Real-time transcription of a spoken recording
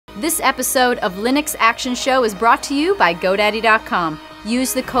This episode of Linux Action Show is brought to you by GoDaddy.com.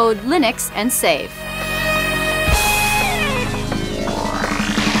 Use the code Linux and save.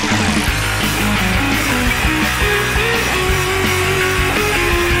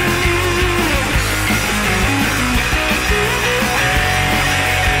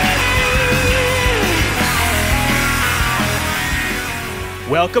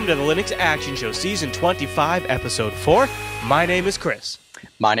 Welcome to the Linux Action Show, Season 25, Episode 4. My name is Chris.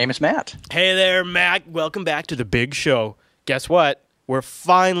 My name is Matt. Hey there, Matt. Welcome back to the big show. Guess what? We're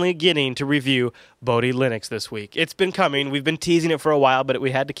finally getting to review Bodhi Linux this week. It's been coming. We've been teasing it for a while, but we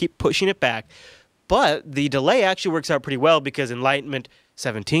had to keep pushing it back. But the delay actually works out pretty well because Enlightenment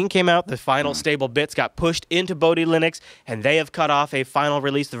 17 came out. The final stable bits got pushed into Bodhi Linux, and they have cut off a final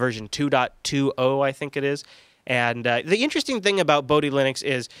release, the version 2.20, I think it is. And the interesting thing about Bodhi Linux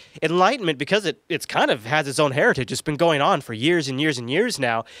is Enlightenment, because it's kind of has its own heritage. It's been going on for years and years and years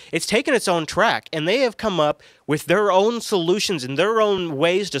now. It's taken its own track, and they have come up with their own solutions and their own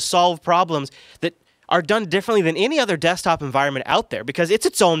ways to solve problems that are done differently than any other desktop environment out there because it's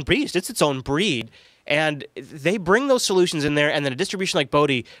its own beast. It's its own breed. And they bring those solutions in there, and then a distribution like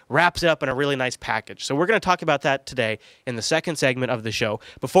Bodhi wraps it up in a really nice package. So we're going to talk about that today in the second segment of the show.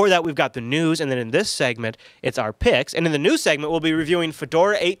 Before that, we've got the news, and then in this segment, it's our picks. And in the news segment, we'll be reviewing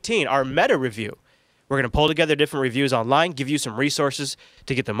Fedora 18, our meta review. We're going to pull together different reviews online, give you some resources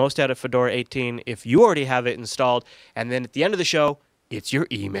to get the most out of Fedora 18 if you already have it installed. And then at the end of the show, it's your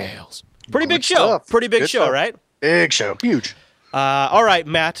emails. Pretty big show. Pretty big show, right? Big show. Huge. All right,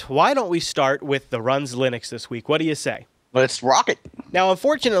 Matt, why don't we start with the Runs Linux this week? What do you say? Let's rock it. Now,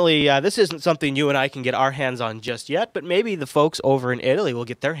 unfortunately, this isn't something you and I can get our hands on just yet, but maybe the folks over in Italy will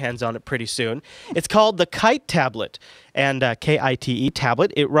get their hands on it pretty soon. It's called the Kite tablet, and K-I-T-E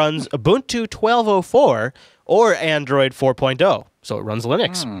tablet. It runs Ubuntu 12.04 or Android 4.0, so it runs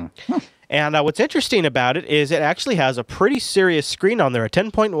Linux. And what's interesting about it is it actually has a pretty serious screen on there, a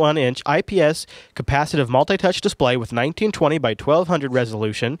 10.1-inch IPS capacitive multi-touch display with 1920 by 1200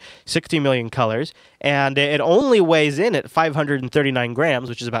 resolution, 60 million colors, and it only weighs in at 539 grams,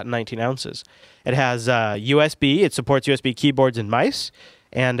 which is about 19 ounces. It has USB. It supports USB keyboards and mice,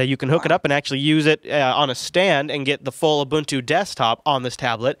 and you can hook it up and actually use it on a stand and get the full Ubuntu desktop on this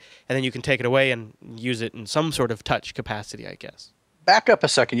tablet, and then you can take it away and use it in some sort of touch capacity, I guess. Back up a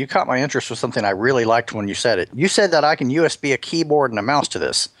second. You caught my interest with something I really liked when you said it. You said that I can USB a keyboard and a mouse to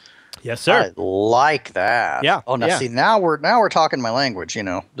this. Yes, sir. I like that. Yeah. Oh, now see, now we're talking my language. You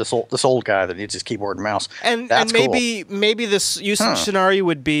know, this old guy that needs his keyboard and mouse. And that's maybe this usage scenario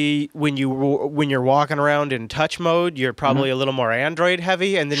would be when you're walking around in touch mode, you're probably a little more Android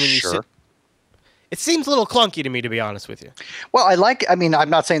heavy, and then when you sit. It seems a little clunky to me, to be honest with you. Well, I mean, I'm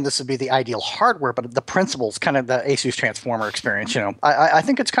not saying this would be the ideal hardware, but the principles, kind of the Asus Transformer experience, you know, I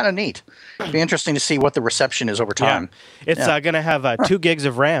think it's kind of neat. It'd be interesting to see what the reception is over time. Yeah. It's going to have 2 gigs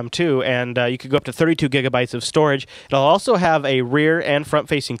of RAM, too, and you could go up to 32 gigabytes of storage. It'll also have a rear and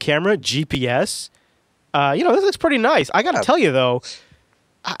front-facing camera, GPS. You know, this looks pretty nice. I got to tell you, though,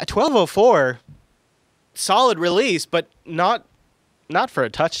 12.04, solid release, but not for a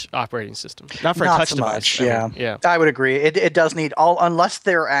touch operating system. Not for a touch device. Yeah. I would agree. It does need unless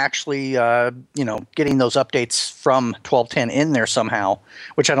they're actually you know, getting those updates from 12.10 in there somehow,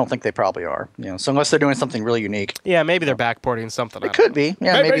 which I don't think they probably are. You know, so unless they're doing something really unique. Yeah, maybe they're backporting something. It could be.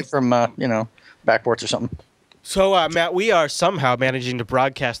 Yeah, maybe from you know, backports or something. So, Matt, we are somehow managing to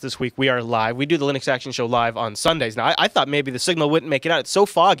broadcast this week. We are live. We do the Linux Action Show live on Sundays. Now, I thought maybe the signal wouldn't make it out. It's so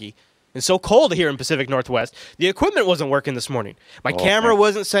foggy. It's so cold here in Pacific Northwest. The equipment wasn't working this morning. My camera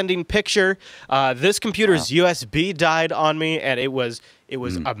wasn't sending picture. This computer's USB died on me, and it was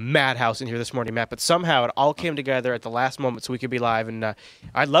a madhouse in here this morning, Matt. But somehow it all came together at the last moment so we could be live. And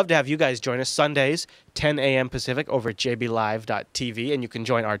I'd love to have you guys join us Sundays, 10 a.m. Pacific, over at jblive.tv. And you can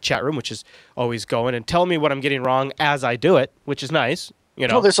join our chat room, which is always going, and tell me what I'm getting wrong as I do it, which is nice. You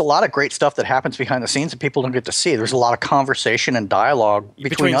know. Well, there's a lot of great stuff that happens behind the scenes that people don't get to see. There's a lot of conversation and dialogue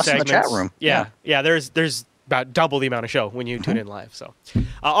between us segments. and the chat room. Yeah. There's about double the amount of show when you tune in live. So,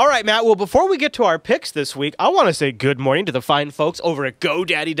 all right, Matt. Well, before we get to our picks this week, I want to say good morning to the fine folks over at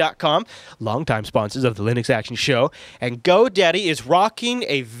GoDaddy.com, longtime sponsors of the Linux Action Show. And GoDaddy is rocking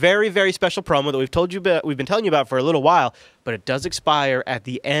a very, very special promo that we've been telling you about for a little while, but it does expire at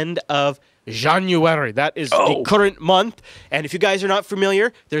the end of January. That is the current month. And if you guys are not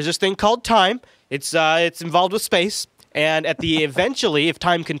familiar, there's this thing called time. It's involved with space. And at the eventually, if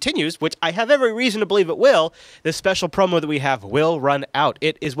time continues, which I have every reason to believe it will, this special promo that we have will run out.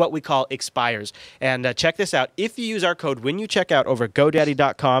 It is what we call expires. And check this out. If you use our code when you check out over at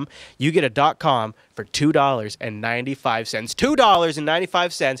GoDaddy.com, you get a .com for $2.95.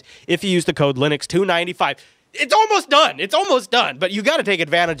 $2.95 if you use the code Linux295. It's almost done. It's almost done. But you got to take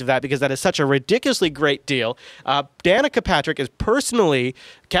advantage of that because that is such a ridiculously great deal. Danica Patrick is personally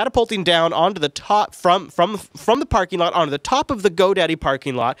catapulting down onto the top from the parking lot onto the top of the GoDaddy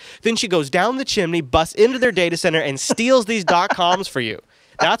parking lot. Then she goes down the chimney, busts into their data center, and steals these .coms for you.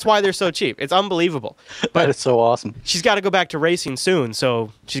 That's why they're so cheap. It's unbelievable. But it's so awesome. She's got to go back to racing soon,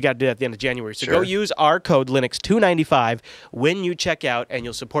 so she's got to do that at the end of January. So Sure. go use our code Linux295 when you check out, and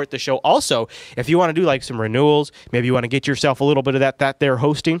you'll support the show. Also, if you want to do like some renewals, maybe you want to get yourself a little bit of that they're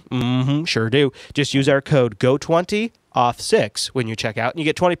hosting, sure do. Just use our code GO20 off 6 when you check out, and you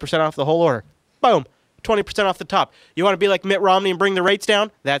get 20% off the whole order. Boom, 20% off the top. You want to be like Mitt Romney and bring the rates down?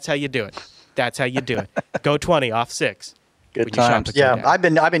 That's how you do it. That's how you do it. Go 20 off 6. Good times. Yeah, I've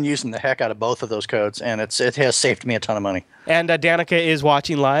been using the heck out of both of those codes, and it has saved me a ton of money. And Danica is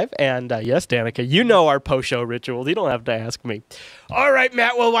watching live, and yes, Danica, you know our post-show rituals. You don't have to ask me. All right,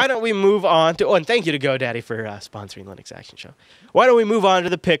 Matt. Well, why don't we move on to? Oh, and thank you to GoDaddy for sponsoring Linux Action Show. Why don't we move on to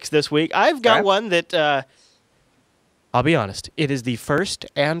the picks this week? I've got one that I'll be honest. It is the first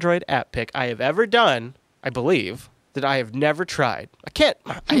Android app pick I have ever done, I believe, that I have never tried. I can't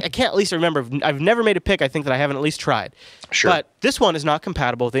at least remember. I've never made a pick, I think, that I haven't at least tried. Sure. But this one is not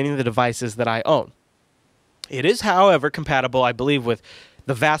compatible with any of the devices that I own. It is, however, compatible, I believe, with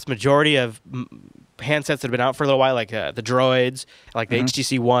the vast majority of handsets that have been out for a little while, like the Droids, like the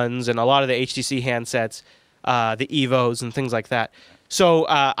HTC Ones, and a lot of the HTC handsets, the Evos, and things like that. So,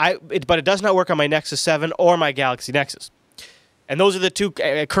 but it does not work on my Nexus 7 or my Galaxy Nexus. And those are the two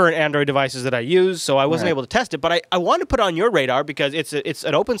current Android devices that I use, so I wasn't able to test it. But I want to put it on your radar because it's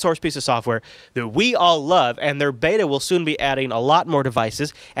an open source piece of software that we all love, and their beta will soon be adding a lot more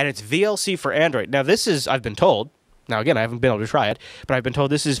devices, and it's VLC for Android. Now, this is, I've been told, now again, I haven't been able to try it, but I've been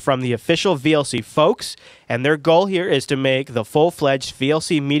told this is from the official VLC folks, and their goal here is to make the full-fledged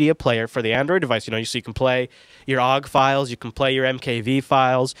VLC media player for the Android device. You know, so you can play your OGG files, you can play your MKV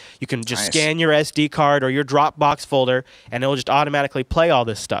files, you can just scan your SD card or your Dropbox folder, and it'll just automatically play all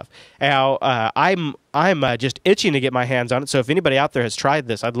this stuff. Now, I'm just itching to get my hands on it, so if anybody out there has tried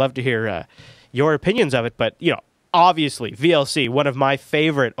this, I'd love to hear your opinions of it. But, you know, obviously, VLC, one of my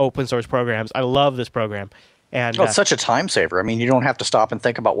favorite open source programs. I love this program. And it's such a time saver. I mean, you don't have to stop and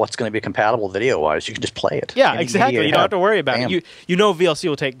think about what's going to be compatible video-wise. You can just play it. Yeah, exactly. You don't have to worry about it. You know VLC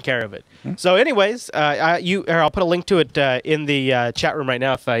will take care of it. So anyways, I'll put a link to it in the chat room right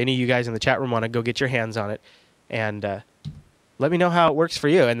now if any of you guys in the chat room want to go get your hands on it. And let me know how it works for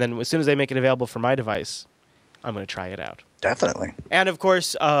you. And then as soon as they make it available for my device, I'm going to try it out. Definitely. And, of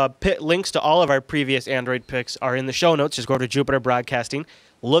course, links to all of our previous Android picks are in the show notes. Just go to Jupiter Broadcasting.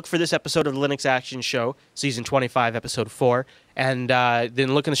 Look for this episode of the Linux Action Show, Season 25, Episode 4. And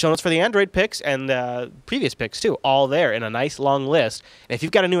then look in the show notes for the Android picks and previous picks, too. All there in a nice long list. And if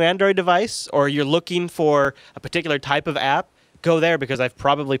you've got a new Android device or you're looking for a particular type of app, go there because I've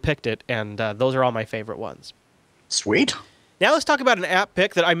probably picked it. And those are all my favorite ones. Sweet. Now let's talk about an app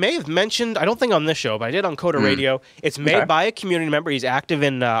pick that I may have mentioned, I don't think on this show, but I did on Coda Radio. It's made by a community member. He's active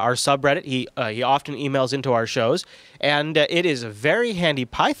in our subreddit. He often emails into our shows. And it is a very handy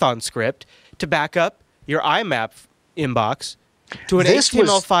Python script to back up your IMAP inbox to an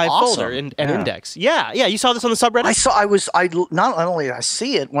HTML5 folder and index. Yeah, you saw this on the subreddit? Not only did I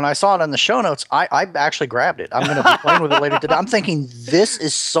see it, when I saw it on the show notes, I actually grabbed it. I'm going to be playing with it later today. I'm thinking this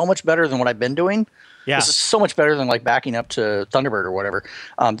is so much better than what I've been doing. Yeah. This is so much better than like backing up to Thunderbird or whatever.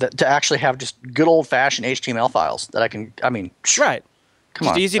 To actually have just good old-fashioned HTML files that I can. I mean, right. Come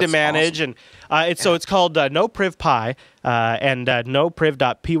on, it's easy to manage, awesome. And so it's called noprivpy, and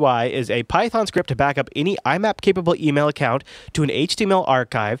nopriv.py is a Python script to back up any IMAP-capable email account to an HTML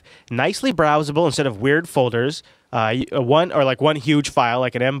archive, nicely browsable instead of weird folders, one huge file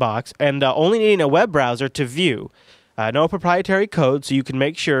like an mbox, and only needing a web browser to view. No proprietary code, so you can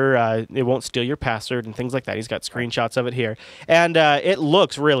make sure it won't steal your password and things like that. He's got screenshots of it here. And it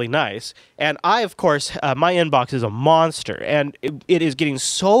looks really nice. And I, of course, my inbox is a monster. And it is getting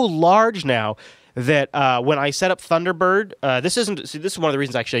so large now that when I set up Thunderbird, this is one of the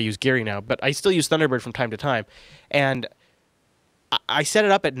reasons actually I use Geary now, but I still use Thunderbird from time to time. And I set it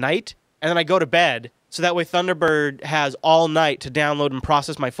up at night, and then I go to bed. So that way Thunderbird has all night to download and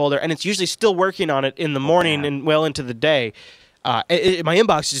process my folder, and it's usually still working on it in the morning and well into the day. My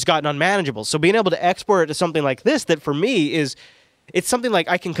inbox has just gotten unmanageable. So being able to export it to something like this that for me is it's something like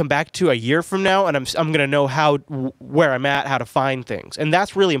I can come back to a year from now, and I'm going to know where I'm at, how to find things, and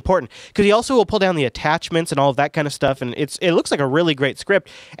that's really important because he also will pull down the attachments and all of that kind of stuff, and it looks like a really great script,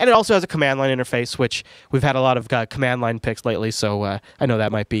 and it also has a command line interface, which we've had a lot of command line picks lately, so I know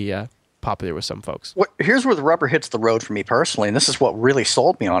that might be popular with some folks. Here's where the rubber hits the road for me personally, and this is what really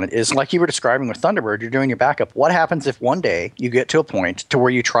sold me on it, is like you were describing with Thunderbird, you're doing your backup. What happens if one day you get to a point to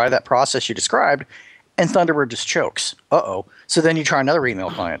where you try that process you described and Thunderbird just chokes? Uh-oh. So then you try another email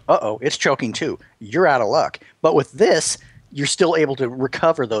client. Uh-oh, it's choking too. You're out of luck. But with this, you're still able to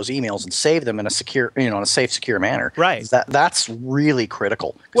recover those emails and save them in a secure, in a safe, secure manner. Right. That's really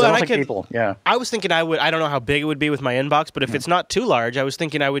critical. Well, I was thinking I don't know how big it would be with my inbox, but if it's not too large, I was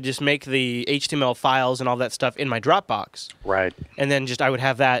thinking I would just make the HTML files and all that stuff in my Dropbox. Right. And then I would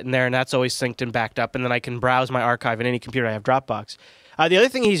have that in there, and that's always synced and backed up, and then I can browse my archive in any computer I have Dropbox. The other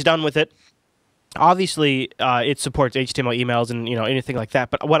thing he's done with it, obviously, it supports HTML emails and anything like that.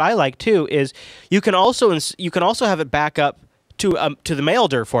 But what I like too is you can also have it back up to the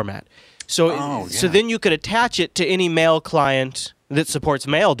MailDir format. So so then you could attach it to any mail client that supports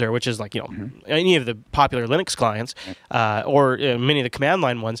MailDir, which is like any of the popular Linux clients or many of the command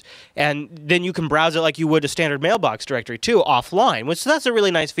line ones, and then you can browse it like you would a standard mailbox directory too offline, which that's a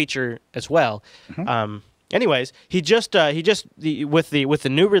really nice feature as well. Anyways, with the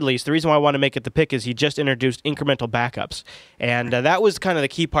new release, the reason why I want to make it the pick is he just introduced incremental backups, and that was kind of the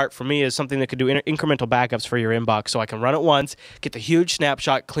key part for me, is something that could do incremental backups for your inbox, so I can run it once, get the huge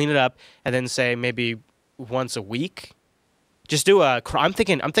snapshot, clean it up, and then say maybe once a week. Just do I'm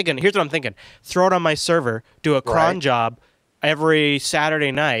thinking. Here's what I'm thinking: throw it on my server, do a cron job every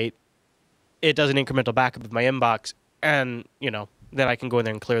Saturday night. It does an incremental backup of my inbox, and then I can go in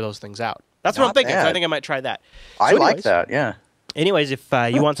there and clear those things out. That's what I'm thinking. So I think I might try that. I like that, yeah. Anyways, if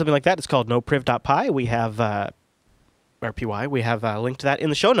you want something like that, it's called nopriv.py. We have, or PY, we have a link to that in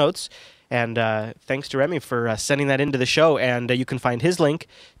the show notes. And thanks to Remy for sending that into the show. And you can find his link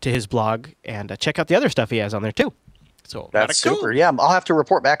to his blog and check out the other stuff he has on there, too. So that's super. Cool. Yeah, I'll have to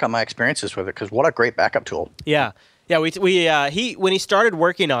report back on my experiences with it, because what a great backup tool. Yeah. Yeah, when he started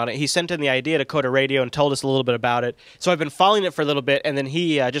working on it, he sent in the idea to Coda Radio and told us a little bit about it. So I've been following it for a little bit, and then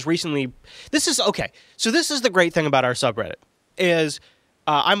he just recently. This is the great thing about our subreddit is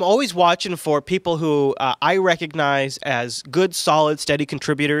I'm always watching for people who I recognize as good, solid, steady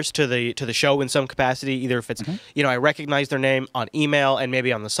contributors to the show in some capacity. Either if it's I recognize their name on email and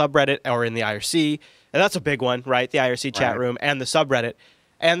maybe on the subreddit or in the IRC, and that's a big one, right? The IRC chat room and the subreddit.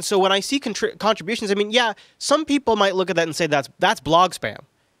 And so when I see contributions, I mean, yeah, some people might look at that and say that's blog spam.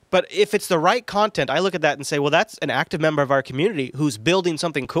 But if it's the right content, I look at that and say, well, that's an active member of our community who's building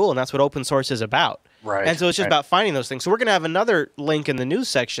something cool, and that's what open source is about. Right. And so it's just about finding those things. So we're going to have another link in the news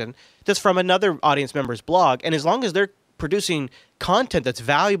section that's from another audience member's blog. And as long as they're producing content that's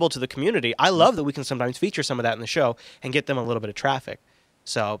valuable to the community, I love that we can sometimes feature some of that in the show and get them a little bit of traffic.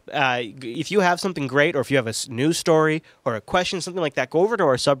 So if you have something great, or if you have a news story or a question, something like that, go over to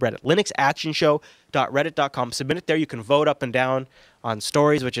our subreddit, linuxactionshow.reddit.com. Submit it there. You can vote up and down on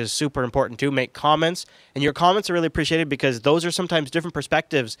stories, which is super important too. Make comments. And your comments are really appreciated because those are sometimes different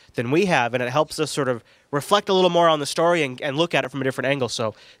perspectives than we have, and it helps us sort of reflect a little more on the story and look at it from a different angle.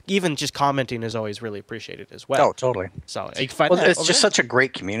 So even just commenting is always really appreciated as well. Oh, totally. So you can find it's just such a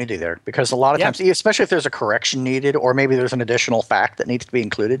great community there, because a lot of times, especially if there's a correction needed, or maybe there's an additional fact that needs to be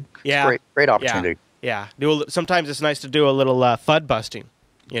included, it's great opportunity. Yeah. Sometimes it's nice to do a little FUD busting.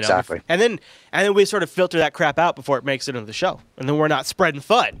 Exactly. And then we sort of filter that crap out before it makes it into the show. And then we're not spreading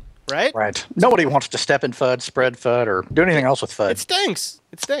FUD, right? Right. Nobody wants to step in FUD, spread FUD, or do anything else with FUD. It stinks.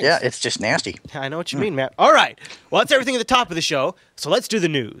 Yeah, it's just nasty. I know what you mean, Matt. All right. Well, that's everything at the top of the show. So let's do the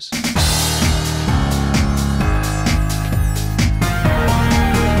news.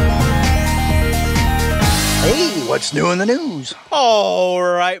 Hey, what's new in the news? All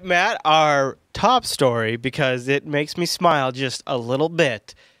right, Matt. Our top story, because it makes me smile just a little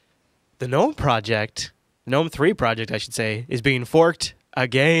bit. The Gnome project, Gnome 3 project, I should say, is being forked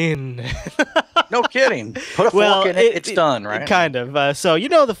again. No kidding. Put a fork in it, it's done, right? Kind of. So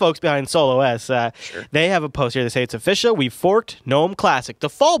the folks behind SolOS, sure. They have a post here. They say it's official. We've forked Gnome Classic, the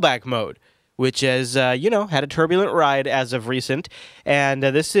fallback mode, which has, had a turbulent ride as of recent. And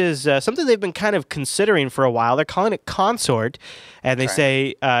this is something they've been kind of considering for a while. They're calling it Consort. And they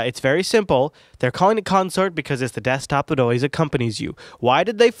say it's very simple. They're calling it Consort because it's the desktop that always accompanies you. Why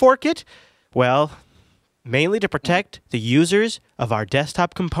did they fork it? Well, mainly to protect the users of our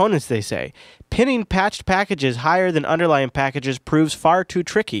desktop components, they say. Pinning patched packages higher than underlying packages proves far too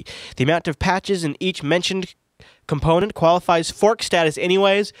tricky. The amount of patches in each mentioned component qualifies fork status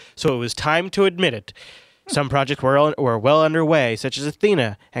anyways, so it was time to admit it. Some projects were well underway, such as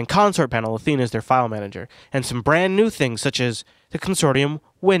Athena and Consort Panel. Athena is their file manager. And some brand new things, such as the Consortium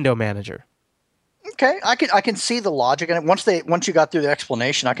Window Manager. Okay, I can see the logic in it. Once you got through the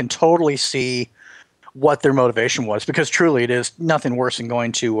explanation, I can totally see what their motivation was, because truly it is nothing worse than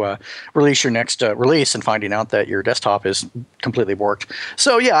going to release your next release and finding out that your desktop is completely borked.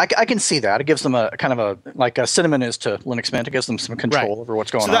 So yeah, I can see that. It gives them a kind of a, like a Cinnamon is to Linux Mint. It gives them some control over what's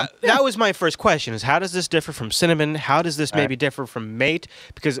going on. That was my first question, is how does this differ from Cinnamon? How does this maybe differ from Mate?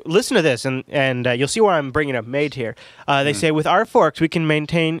 Because listen to this, and you'll see why I'm bringing up Mate here. They say, with our forks, we can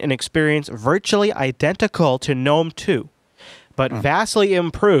maintain an experience virtually identical to GNOME 2. But vastly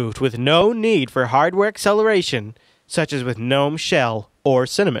improved with no need for hardware acceleration, such as with GNOME Shell or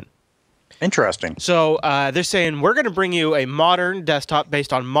Cinnamon. Interesting. So they're saying, we're going to bring you a modern desktop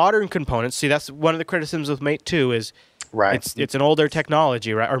based on modern components. See, that's one of the criticisms with Mate 2 is it's an older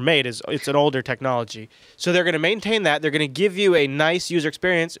technology, right? Or Mate it's an older technology. So they're going to maintain that. They're going to give you a nice user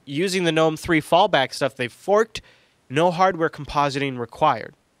experience using the GNOME 3 fallback stuff they forked. No hardware compositing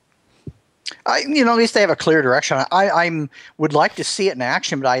required. At least they have a clear direction. I would like to see it in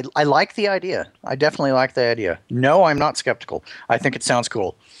action, but I like the idea. I definitely like the idea. No, I'm not skeptical. I think it sounds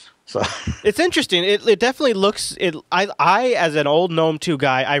cool. So it's interesting. It definitely looks. I as an old GNOME 2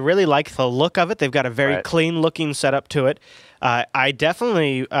 guy, I really like the look of it. They've got a very clean looking setup to it. I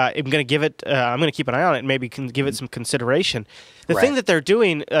definitely am going to give it. I'm going to keep an eye on it and maybe can give it some consideration. The thing that they're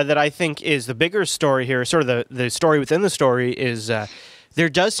doing that I think is the bigger story here, sort of the story within the story, is. There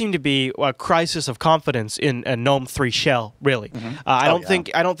does seem to be a crisis of confidence in a GNOME 3 shell, really. I don't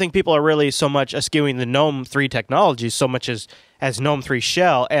think people are really so much eschewing the GNOME 3 technology so much as GNOME 3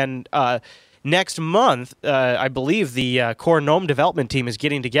 shell. And next month, I believe the core GNOME development team is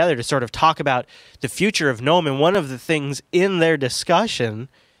getting together to sort of talk about the future of GNOME. And one of the things in their discussion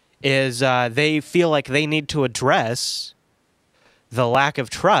is they feel like they need to address the lack of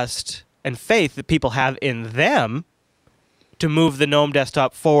trust and faith that people have in them to move the GNOME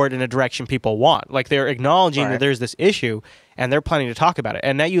desktop forward in a direction people want. Like, they're acknowledging that there's this issue, and they're planning to talk about it.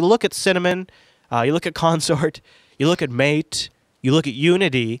 And now you look at Cinnamon, you look at Consort, you look at Mate, you look at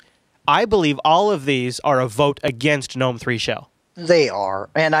Unity. I believe all of these are a vote against GNOME 3 shell. They are.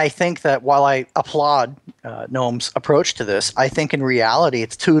 And I think that while I applaud GNOME's approach to this, I think in reality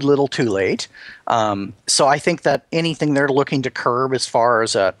it's too little too late. So I think that anything they're looking to curb as far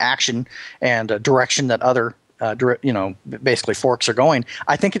as action and direction that other basically forks are going,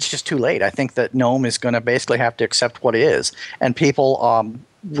 I think it's just too late. I think that GNOME is going to basically have to accept what is, and people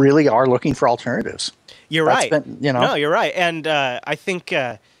really are looking for alternatives. You're right. No, you're right, and I think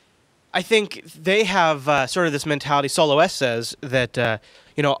they have sort of this mentality. SoloS says that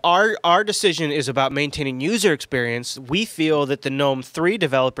our decision is about maintaining user experience. We feel that the GNOME 3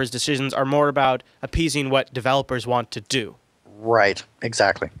 developers' decisions are more about appeasing what developers want to do. Right,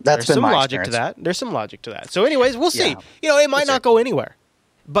 exactly. There's some logic to that. There's some logic to that. So anyways, we'll see. It might not go anywhere.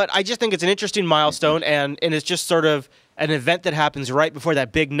 But I just think it's an interesting milestone, and it's just sort of an event that happens right before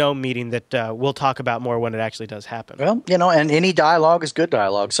that big GNOME meeting that we'll talk about more when it actually does happen. Well, and any dialogue is good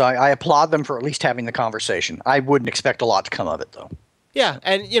dialogue. So I applaud them for at least having the conversation. I wouldn't expect a lot to come of it, though. Yeah,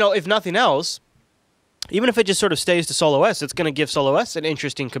 and, if nothing else, even if it just sort of stays to SoloS, it's going to give SoloS an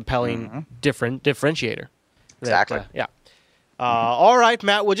interesting, compelling, different differentiator. Exactly. Yeah. All right,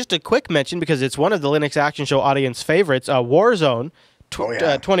 Matt. Well, just a quick mention, because it's one of the Linux Action Show audience favorites. Warzone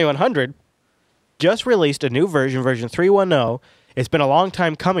 2100 just released a new version 3.10. It's been a long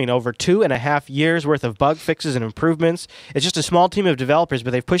time coming, over 2.5 years worth of bug fixes and improvements. It's just a small team of developers,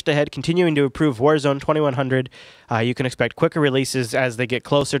 but they've pushed ahead, continuing to improve Warzone 2100. You can expect quicker releases as they get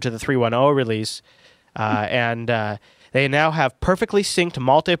closer to the 3.10 release. And they now have perfectly synced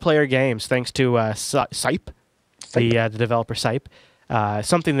multiplayer games thanks to Sipe. The developer Sipe,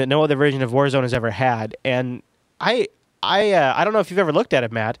 something that no other version of Warzone has ever had. And I don't know if you've ever looked at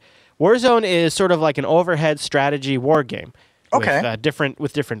it, Matt. Warzone is sort of like an overhead strategy war game. With different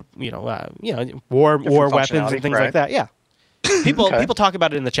war weapons and things like that. Yeah. People talk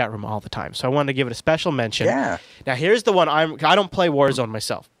about it in the chat room all the time. So I wanted to give it a special mention. Yeah. Now here's the one I don't play Warzone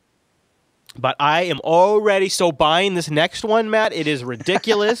myself. But I am already buying this next one, Matt. It is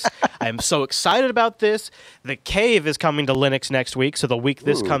ridiculous. I am so excited about this. The Cave is coming to Linux next week, so the week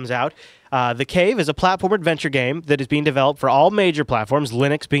this comes out. The Cave is a platform adventure game that is being developed for all major platforms,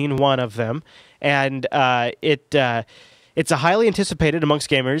 Linux being one of them. And it's a highly anticipated amongst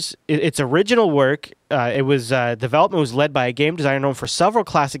gamers. Its original work, development was led by a game designer known for several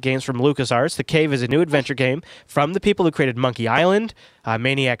classic games from LucasArts. The Cave is a new adventure game from the people who created Monkey Island,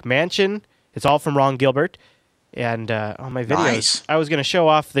 Maniac Mansion. It's all from Ron Gilbert. And on my videos, Nice. I was going to show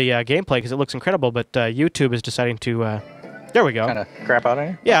off the gameplay because it looks incredible, but YouTube is deciding to... there we go. Kind of crap out of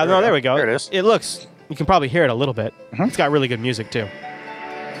you? Yeah, there we go. There it is. It looks... You can probably hear it a little bit. Mm-hmm. It's got really good music, too.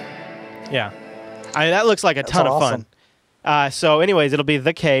 Yeah. That looks like a ton of fun. So anyways, it'll be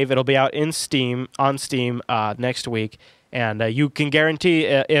The Cave. It'll be out on Steam next week. And you can guarantee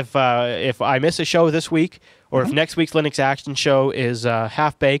if I miss a show this week or if next week's Linux Action Show is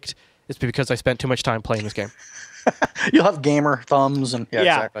half-baked, it's because I spent too much time playing this game. You'll have gamer thumbs and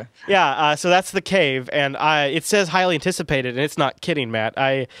exactly. Yeah, so that's The Cave, and it says highly anticipated, and it's not kidding, Matt.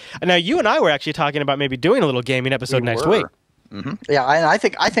 Now you and I were actually talking about maybe doing a little gaming episode next week. Mm-hmm. Yeah, and I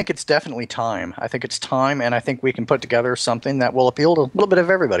think it's definitely time. I think it's time, and I think we can put together something that will appeal to a little bit of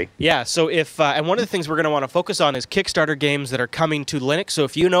everybody. Yeah, so if and one of the things we're going to want to focus on is Kickstarter games that are coming to Linux. So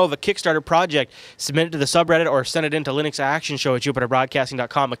if you know of a Kickstarter project, submit it to the subreddit or send it into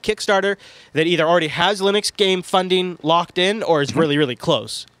linuxactionshow@jupiterbroadcasting.com. A Kickstarter that either already has Linux game funding locked in or is really, really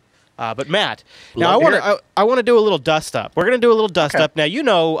close. But Matt, now I want to do a little dust up. We're going to do a little dust up. Now you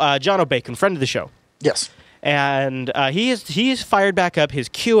know John O'Bacon, friend of the show. Yes. And he's fired back up his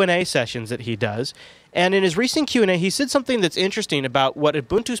Q&A sessions that he does. And in his recent Q&A, he said something that's interesting about what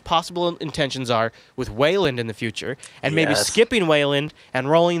Ubuntu's possible intentions are with Wayland in the future, and maybe skipping Wayland and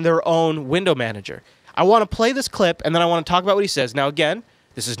rolling their own window manager. I want to play this clip, and then I want to talk about what he says. Now, again,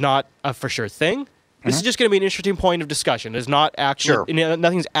 this is not a for sure thing. This is just going to be an interesting point of discussion. It's not actually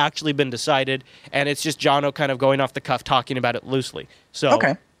nothing's actually been decided, and it's just Jono kind of going off the cuff, talking about it loosely. So,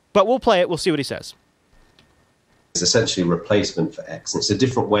 but we'll play it. We'll see what he says. It's essentially a replacement for X, and it's a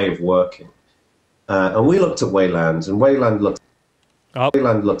different way of working. And we looked at Wayland, and Wayland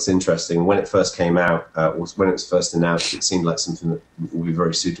looks interesting. When it first came out, when it was first announced, it seemed like something that would be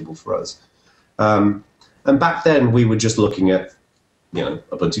very suitable for us. And back then, we were just looking at,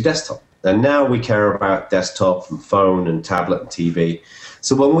 Ubuntu desktop. And now we care about desktop and phone and tablet and TV.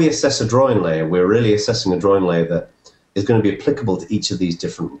 So when we assess a drawing layer, we're really assessing a drawing layer that is going to be applicable to each of these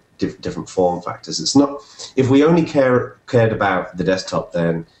different form factors. It's not, if we only cared about the desktop,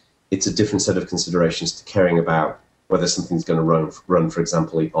 then it's a different set of considerations to caring about whether something's going to run, for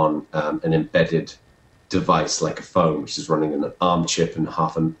example, on an embedded device like a phone, which is running an ARM chip and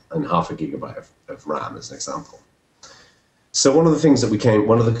half a gigabyte of RAM, as an example. So one of the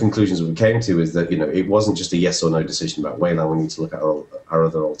conclusions we came to is that it wasn't just a yes or no decision about Wayland. We need to look at our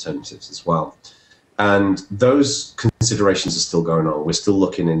other alternatives as well. And those considerations are still going on. We're still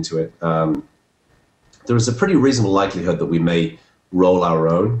looking into it. There is a pretty reasonable likelihood that we may roll our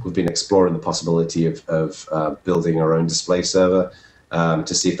own. We've been exploring the possibility of building our own display server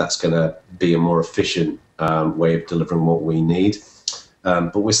to see if that's going to be a more efficient way of delivering what we need.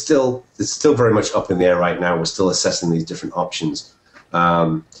 But it's still very much up in the air right now. We're still assessing these different options.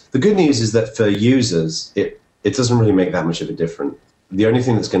 The good news is that for users, it doesn't really make that much of a difference. The only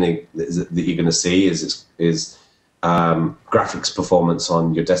thing that you're going to see is graphics performance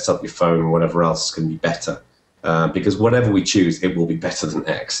on your desktop, your phone, whatever else is going to be better, because whatever we choose, it will be better than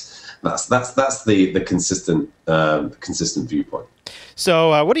X. That's the consistent viewpoint.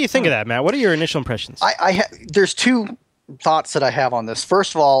 So, what do you think of that, Matt? What are your initial impressions? There's two thoughts that I have on this.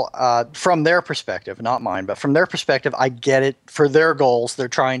 First of all, from their perspective, not mine, but from their perspective, I get it. For their goals, they're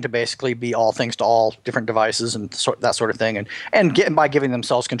trying to basically be all things to all different devices and that sort of thing. And by giving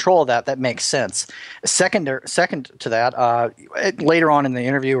themselves control of that makes sense. Second to that, later on in the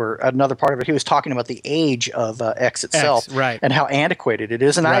interview or another part of it, he was talking about the age of X itself and how antiquated it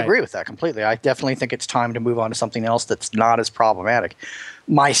is. And I agree with that completely. I definitely think it's time to move on to something else that's not as problematic.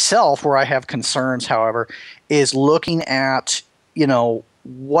 Myself, where I have concerns, however, is looking at,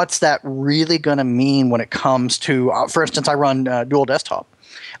 what's that really going to mean when it comes to, for instance, I run dual desktop.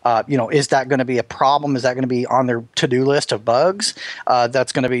 Is that going to be a problem? Is that going to be on their to-do list of bugs?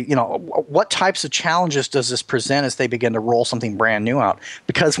 That's going to be, what types of challenges does this present as they begin to roll something brand new out?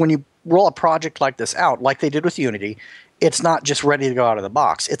 Because when you roll a project like this out, like they did with Unity, it's not just ready to go out of the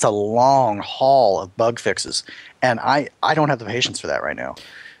box. It's a long haul of bug fixes. And I don't have the patience for that right now.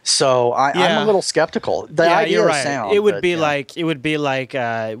 So I'm a little skeptical. The idea is sound. It would be like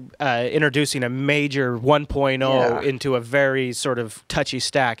introducing a major 1.0 into a very sort of touchy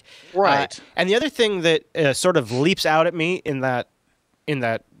stack. Right. And the other thing that sort of leaps out at me in that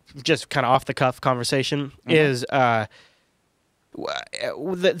just kind of off the cuff conversation is the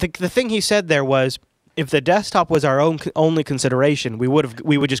thing he said there was, if the desktop was our only consideration, we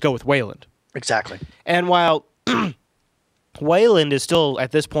would just go with Wayland. Exactly. And while Wayland is still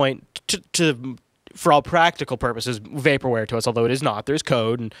at this point, for all practical purposes, vaporware to us, although it is not. There's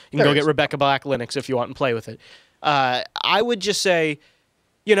code, and you can go get Rebecca Black Linux if you want and play with it. I would just say,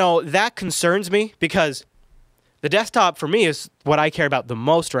 that concerns me because the desktop for me is what I care about the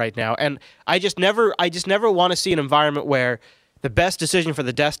most right now, and I just never want to see an environment where the best decision for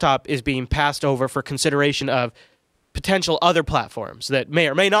the desktop is being passed over for consideration of potential other platforms that may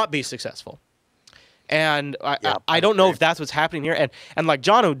or may not be successful. And I don't know if that's what's happening here. And like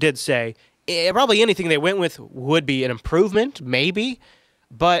Jono did say, probably anything they went with would be an improvement, maybe.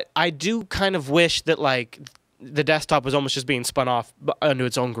 But I do kind of wish that like the desktop was almost just being spun off into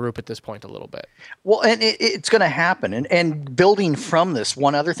its own group at this point a little bit. Well, and it's going to happen. And building from this,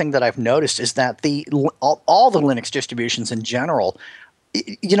 one other thing that I've noticed is that all the Linux distributions in general,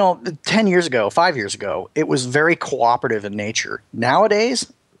 10 years ago, 5 years ago, it was very cooperative in nature.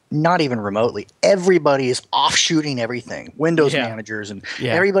 Nowadays, not even remotely. Everybody is offshooting everything. Windows managers and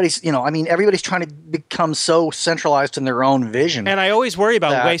everybody's, everybody's trying to become so centralized in their own vision. And I always worry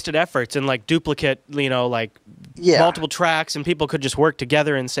about wasted efforts and like duplicate, multiple tracks, and people could just work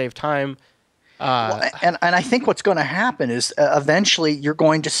together and save time. And I think what's going to happen is eventually you're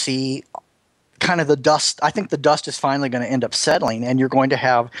going to see kind of the dust. I think the dust is finally going to end up settling, and you're going to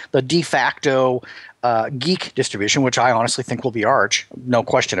have the de facto Geek distribution, which I honestly think will be Arch, no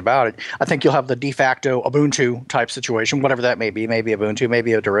question about it. I think you'll have the de facto Ubuntu type situation, whatever that may be, maybe Ubuntu,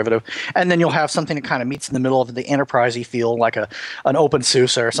 maybe a derivative, and then you'll have something that kind of meets in the middle of the enterprisey feel, like an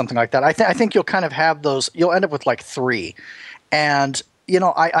OpenSUSE or something like that. I think you'll kind of have those. You'll end up with like three, and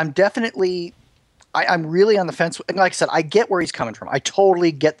I'm really on the fence. And like I said, I get where he's coming from. I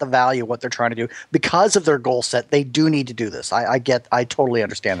totally get the value of what they're trying to do. Because of their goal set, they do need to do this. I totally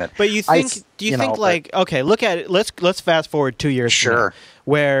understand that. But you think, okay, look at it. Let's fast forward 2 years from now,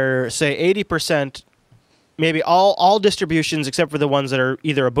 where, say, 80%, maybe all distributions except for the ones that are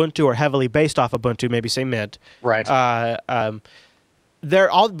either Ubuntu or heavily based off Ubuntu, maybe say Mint. Right. But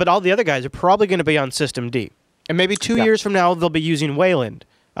all the other guys are probably going to be on System D. And maybe 2 years from now, they'll be using Wayland.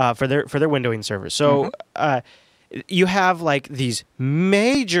 For their windowing servers. So you have like these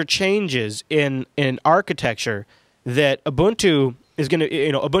major changes in architecture that Ubuntu is going to,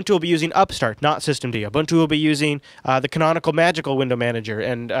 Ubuntu will be using Upstart, not System D. Ubuntu will be using the canonical magical window manager.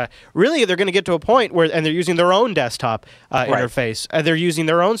 And really they're going to get to a point where, and they're using their own desktop interface. They're using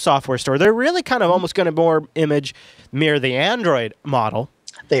their own software store. They're really kind of almost going to mirror the Android model.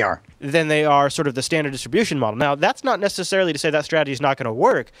 They are. Than they are sort of the standard distribution model. Now, that's not necessarily to say that strategy is not going to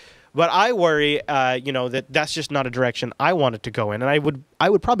work, but I worry, that that's just not a direction I want it to go in. And I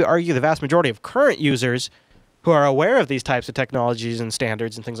would probably argue the vast majority of current users who are aware of these types of technologies and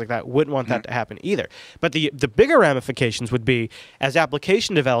standards and things like that wouldn't want that to happen either. But the bigger ramifications would be as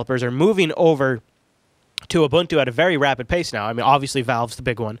application developers are moving over to Ubuntu at a very rapid pace now. I mean, obviously Valve's the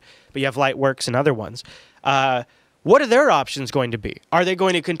big one, but you have Lightworks and other ones. What are their options going to be? Are they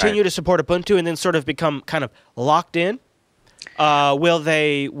going to continue to support Ubuntu and then sort of become kind of locked in? Will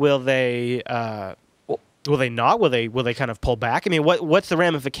they not? Will they kind of pull back? I mean, what's the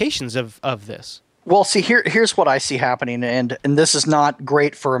ramifications of this? Well, see, here's what I see happening, and this is not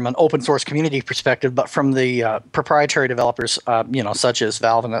great from an open source community perspective, but from the proprietary developers, such as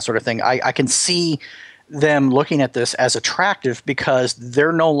Valve and that sort of thing, I can see them looking at this as attractive because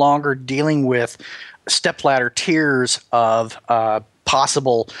they're no longer dealing with stepladder tiers of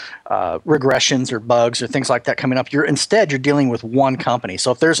possible regressions or bugs or things like that coming up. Instead you're dealing with one company.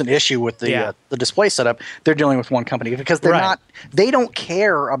 So if there's an issue with the display setup, they're dealing with one company because they don't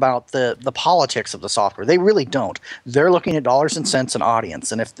care about the politics of the software. They really don't. They're looking at dollars and cents and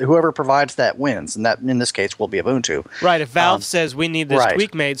audience, and if whoever provides that wins, and that in this case will be Ubuntu. Right. If Valve says we need this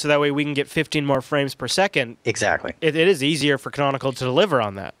tweak made so that way we can get 15 more frames per second. Exactly. It is easier for Canonical to deliver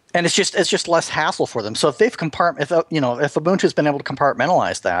on that. And it's just less hassle for them. So if they've if Ubuntu's been able to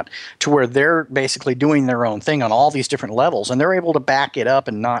compartmentalize that to where they're basically doing their own thing on all these different levels, and they're able to back it up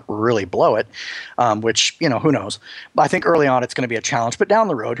and not really blow it, which who knows. But I think early on it's going to be a challenge, but down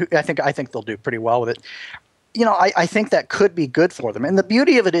the road I think they'll do pretty well with it. I think that could be good for them. And the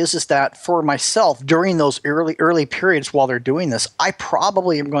beauty of it is that for myself, during those early periods while they're doing this, I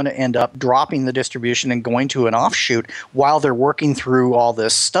probably am going to end up dropping the distribution and going to an offshoot while they're working through all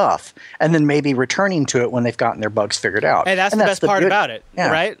this stuff, and then maybe returning to it when they've gotten their bugs figured out. And that's the best part about it,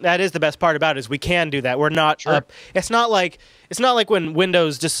 right? That is the best part about it, is we can do that. We're not it's not like when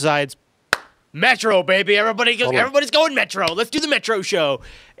Windows just decides, Metro, baby, everybody's going Metro. Let's do the Metro show.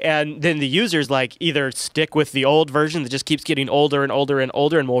 And then the users either stick with the old version that just keeps getting older and older and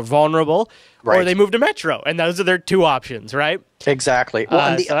older and more vulnerable, or they move to Metro. And those are their two options, right? Exactly.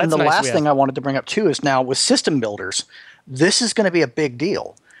 Well, and the last thing I wanted to bring up too is now with system builders, this is going to be a big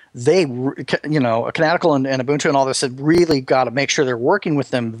deal. They, Canonical and Ubuntu and all this have really got to make sure they're working with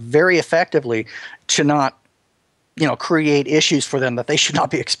them very effectively to not create issues for them that they should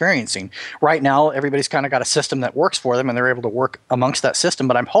not be experiencing. Right now, everybody's kind of got a system that works for them, and they're able to work amongst that system.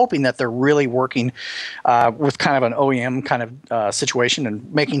 But I'm hoping that they're really working with kind of an OEM kind of situation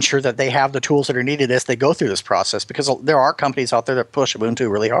and making sure that they have the tools that are needed as they go through this process, because there are companies out there that push Ubuntu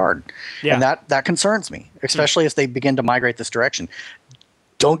really hard. Yeah. And that concerns me, especially as they begin to migrate this direction.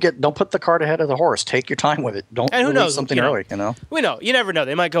 Don't put the cart ahead of the horse. Take your time with it. Don't release something early. We know. You never know.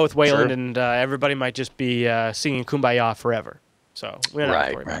 They might go with Wayland, and everybody might just be singing "Kumbaya" forever. So we don't have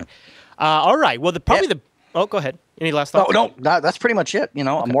to worry about it. All right. Well, Oh, go ahead. Any last thoughts? No. That's pretty much it.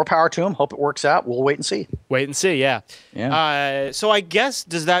 Okay. More power to them. Hope it works out. We'll wait and see. Wait and see. Yeah. Yeah. So I guess,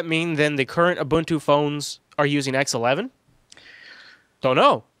 does that mean then the current Ubuntu phones are using X11? Don't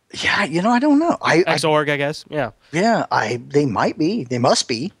know. Yeah, I don't know. Xorg, I guess. Yeah. Yeah, they might be. They must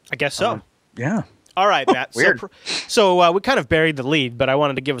be. I guess so. Yeah. All right, Matt. Weird. So we kind of buried the lead, but I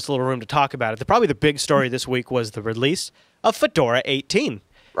wanted to give us a little room to talk about it. Probably the big story this week was the release of Fedora 18.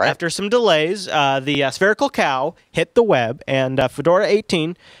 Right. After some delays, the spherical cow hit the web, and Fedora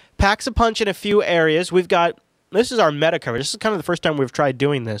 18 packs a punch in a few areas. This is our meta coverage. This is kind of the first time we've tried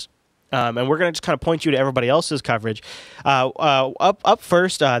doing this. And we're going to just kind of point you to everybody else's coverage. Up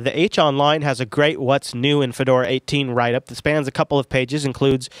first, the H Online has a great What's New in Fedora 18 write-up that spans a couple of pages,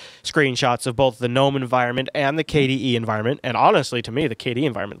 includes screenshots of both the Gnome environment and the KDE environment. And honestly, to me, the KDE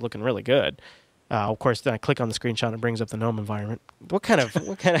environment is looking really good. Of course, then I click on the screenshot and it brings up the Gnome environment. What kind of?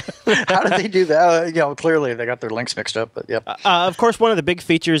 How did they do that? Clearly they got their links mixed up. But yeah. Of course, one of the big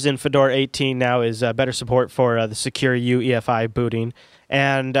features in Fedora 18 now is better support for the secure UEFI booting,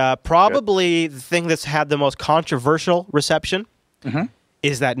 and probably the thing that's had the most controversial reception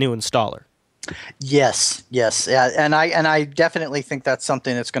is that new installer. Yes, yeah, and I definitely think that's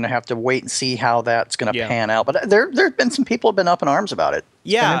something that's going to have to wait and see how that's going to pan out. But there've been some people have been up in arms about it.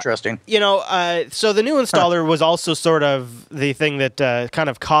 Yeah, interesting. So the new installer was also sort of the thing that kind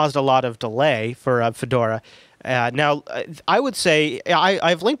of caused a lot of delay for Fedora. Now, I would say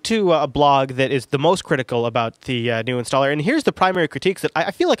I've linked to a blog that is the most critical about the new installer, and here's the primary critiques that I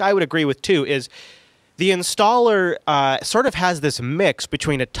feel like I would agree with too. Is the installer sort of has this mix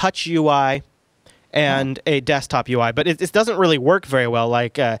between a touch UI and a desktop UI, but it doesn't really work very well.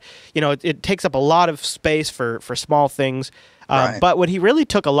 Like, it takes up a lot of space for small things. But what he really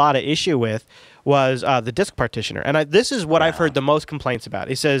took a lot of issue with was the disk partitioner. And this is what I've heard the most complaints about.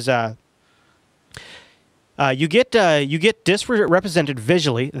 He says, you get disks represented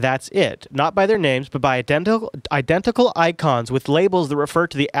visually, that's it. Not by their names, but by identical icons with labels that refer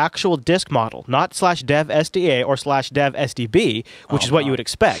to the actual disk model, not /dev SDA or /dev SDB, which is what you would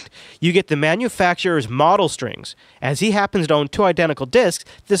expect. You get the manufacturer's model strings. As he happens to own two identical disks,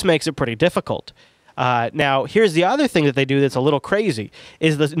 this makes it pretty difficult. Now, here's the other thing that they do that's a little crazy,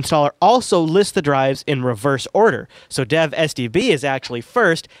 is the installer also lists the drives in reverse order. So dev SDB is actually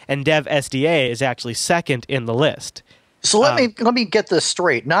first, and dev SDA is actually second in the list. So let me get this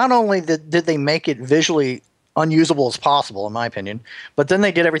straight. Not only did they make it visually unusable as possible, in my opinion, but then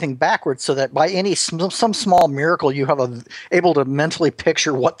they did everything backwards so that by some small miracle you have able to mentally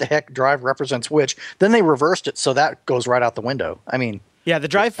picture what the heck drive represents which. Then they reversed it so that goes right out the window. I mean, yeah, the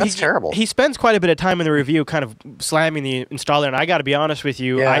drive. That's terrible. He spends quite a bit of time in the review kind of slamming the installer, and I got to be honest with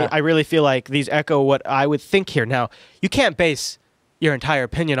you, I really feel like these echo what I would think here. Now, you can't base your entire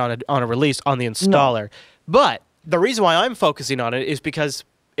opinion on a release on the installer, but the reason why I'm focusing on it is because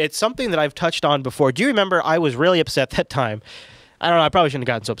it's something that I've touched on before. Do you remember I was really upset that time? I don't know, I probably shouldn't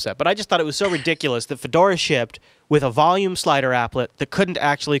have gotten so upset, but I just thought it was so ridiculous that Fedora shipped with a volume slider applet that couldn't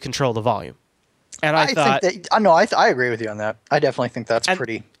actually control the volume. And I thought, think that, I agree with you on that. I definitely think that's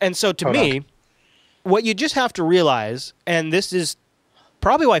pretty. And so to me, what you just have to realize, and this is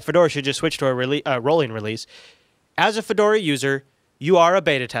probably why Fedora should just switch to a rolling release. As a Fedora user, you are a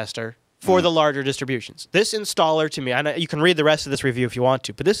beta tester for the larger distributions. This installer to me, and you can read the rest of this review if you want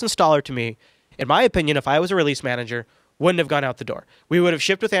to, but this installer to me, in my opinion, if I was a release manager, wouldn't have gone out the door. We would have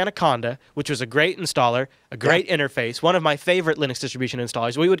shipped with Anaconda, which was a great installer, a great interface, one of my favorite Linux distribution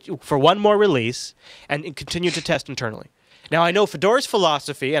installers. We would, for one more release, and continue to test internally. Now, I know Fedora's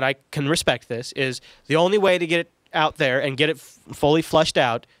philosophy, and I can respect this, is the only way to get it out there and get it fully flushed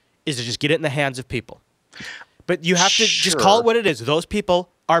out is to just get it in the hands of people. But you have to just call it what it is. Those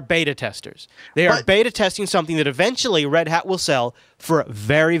people are beta testers. They are beta testing something that eventually Red Hat will sell for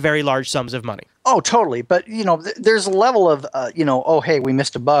very, very large sums of money. Oh, totally. But, there's a level of, oh, hey, we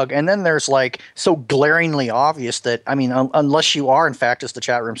missed a bug. And then there's like so glaringly obvious that, I mean, unless you are, in fact, as the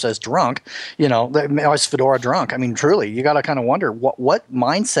chat room says, drunk, is Fedora drunk? I mean, truly, you got to kind of wonder what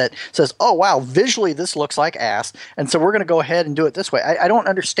mindset says, oh, wow, visually this looks like ass. And so we're going to go ahead and do it this way. I don't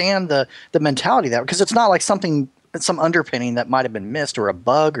understand the mentality of that, because it's not like something some underpinning that might have been missed, or a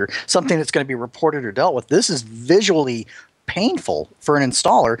bug, or something that's going to be reported or dealt with. This is visually painful for an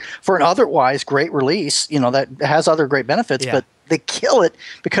installer for an otherwise great release, that has other great benefits, but they kill it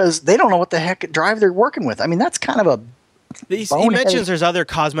because they don't know what the heck drive they're working with. I mean, that's kind of a he mentions there's other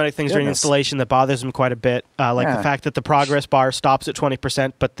cosmetic things during installation that bothers him quite a bit, like the fact that the progress bar stops at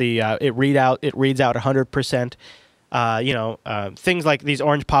 20%, but the it reads out 100%. Things like these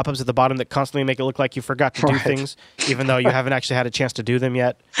orange pop-ups at the bottom that constantly make it look like you forgot to do things, even though you haven't actually had a chance to do them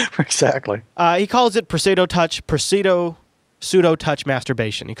yet. Exactly. He calls it pseudo-touch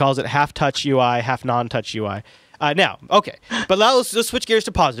masturbation. He calls it half-touch UI, half-non-touch UI. Now, okay, but let's switch gears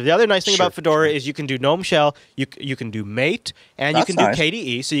to positive. The other nice thing about Fedora is you can do GNOME Shell, you can do Mate, and you can do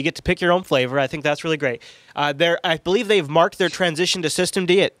KDE, so you get to pick your own flavor. I think that's really great. I believe they've marked their transition to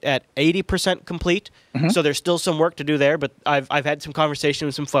systemd at 80% complete, so there's still some work to do there, but I've had some conversation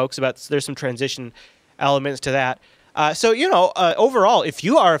with some folks about there's some transition elements to that. So, overall, if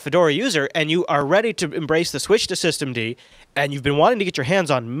you are a Fedora user and you are ready to embrace the switch to systemd, and you've been wanting to get your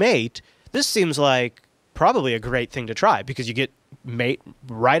hands on Mate, this seems like probably a great thing to try, because you get Mate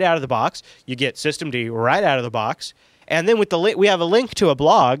right out of the box, you get systemd right out of the box, and then with the we have a link to a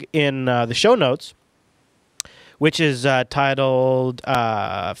blog in the show notes, which is titled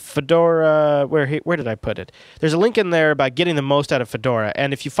Fedora. Where did I put it? There's a link in there about getting the most out of Fedora,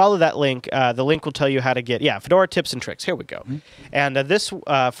 and if you follow that link, the link will tell you how to get Fedora tips and tricks. Here we go. And this from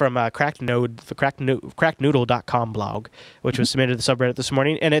cracknoodle.com blog, which was submitted to the subreddit this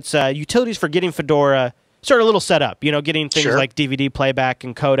morning, and it's utilities for getting Fedora sort of a little setup, getting things like DVD playback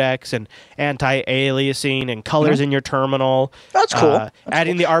and codecs and anti-aliasing and colors in your terminal. That's cool.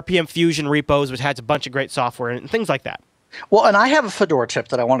 Adding the RPM Fusion repos, which has a bunch of great software and things like that. Well, and I have a Fedora tip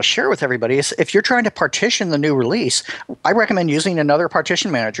that I want to share with everybody. If you're trying to partition the new release, I recommend using another partition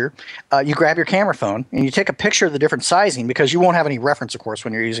manager. You grab your camera phone and you take a picture of the different sizing, because you won't have any reference, of course,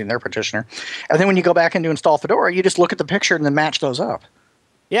 when you're using their partitioner. And then when you go back in to install Fedora, you just look at the picture and then match those up.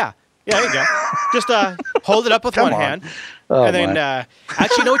 Yeah. Yeah, there you go. Just hold it up with one hand. And then,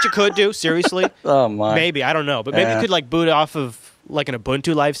 actually, you know what you could do? Seriously? Maybe. I don't know. But maybe you could boot off of an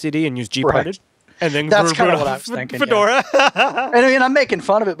Ubuntu live CD and use Gparted. And then that's kind of what I was thinking. Fedora. And I'm making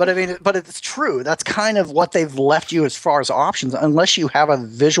fun of it, but but it's true. That's kind of what they've left you as far as options, unless you have a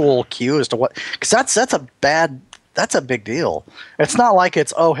visual cue as to what, because that's a big deal. It's not like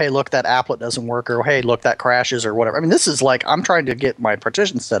it's, oh, hey, look, that applet doesn't work, or hey, look, that crashes, or whatever. I mean, this is like, I'm trying to get my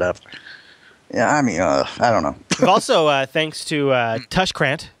partition set up. Yeah, I mean, I don't know. We've also, thanks to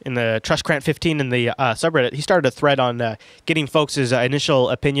Tushkrant in the Tushkrant 15 in the subreddit, he started a thread on getting folks' initial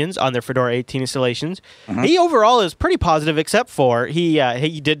opinions on their Fedora 18 installations. He overall is pretty positive, except for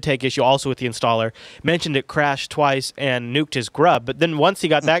he did take issue also with the installer. Mentioned it crashed twice and nuked his grub, but then once he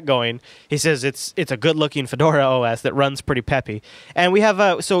got that going, he says it's a good-looking Fedora OS that runs pretty peppy. And we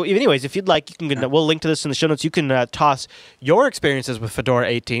have so anyways, if you'd like, you can we'll link to this in the show notes. You can toss your experiences with Fedora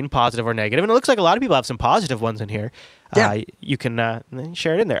 18, positive or negative, and it looks like a lot of people have some positive ones in here. You can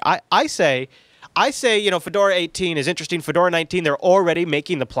share it in there. I say, Fedora 18 is interesting. Fedora 19, they're already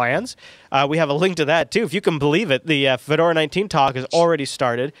making the plans. We have a link to that, too. If you can believe it, the Fedora 19 talk has already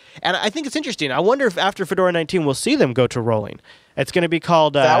started. And I think it's interesting. I wonder if after Fedora 19, we'll see them go to rolling. It's going to be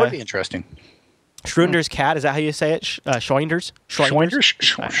called... that would be interesting. Schroeder's Cat, is that how you say it? Schwoinders?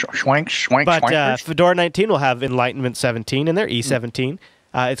 Schwank. But Fedora 19 will have Enlightenment 17 in there, E17.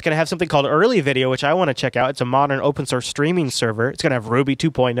 It's going to have something called Early Video, which I want to check out. It's a modern open source streaming server. It's going to have Ruby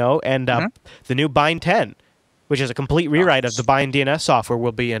 2.0 and the new Bind 10, which is a complete rewrite of the Bind DNS software,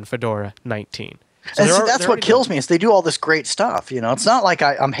 will be in Fedora 19. So and see, that's what kills me, is they do all this great stuff. It's not like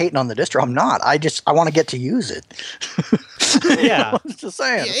I'm hating on the distro. I'm not. I want to get to use it. Yeah. I'm just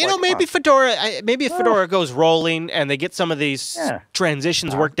saying. Maybe Fedora, if Fedora goes rolling and they get some of these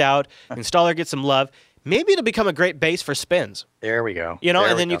transitions worked out, installer gets some love, maybe it'll become a great base for spins. There we go.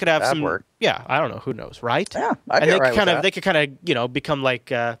 And then you could have some work. Yeah, I don't know, who knows, right? Yeah, they could kind of become like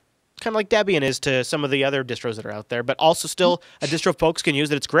Debian is to some of the other distros that are out there, but also still a distro folks can use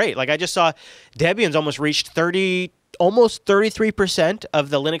that. It's great. Like I just saw Debian's almost reached almost 33%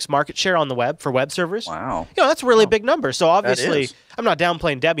 of the Linux market share on the web for web servers. Wow. That's a really big number. So obviously, I'm not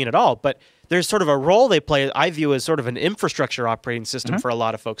downplaying Debian at all, but there's sort of a role they play, I view as sort of an infrastructure operating system for a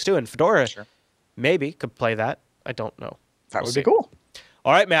lot of folks too. And Fedora maybe could play that. I don't know. That would be cool.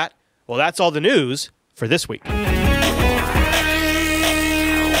 All right, Matt. Well, that's all the news for this week.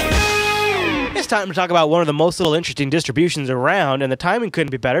 It's time to talk about one of the most little interesting distributions around, and the timing couldn't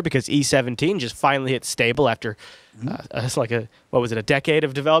be better because E17 just finally hit stable after it's like a decade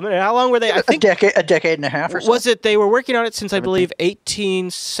of development. And how long were they? I think a decade and a half or so. Was it? They were working on it since I believe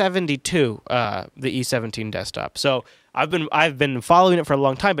 1872. The E17 desktop. So I've been following it for a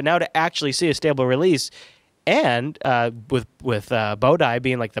long time, but now to actually see a stable release. And with Bodhi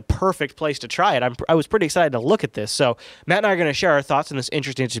being like the perfect place to try it, I was pretty excited to look at this. So Matt and I are going to share our thoughts on this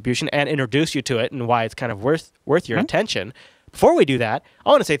interesting distribution and introduce you to it and why it's kind of worth your attention. Before we do that, I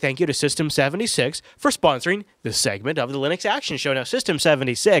want to say thank you to System76 for sponsoring this segment of the Linux Action Show. Now,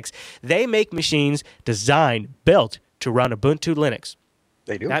 System76, they make machines designed, built to run Ubuntu Linux.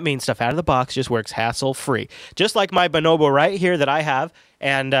 They do. That means stuff out of the box just works hassle-free. Just like my Bonobo right here that I have.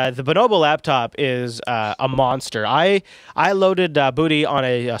 And the Bonobo laptop is a monster. I loaded Bodhi on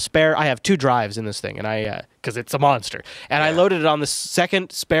a spare. I have 2 drives in this thing, and because it's a monster. And I loaded it on the second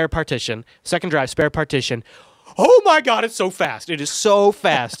drive spare partition. Oh my God, it's so fast. It is so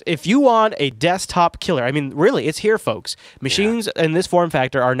fast. If you want a desktop killer, I mean, really, it's here, folks. Machines in this form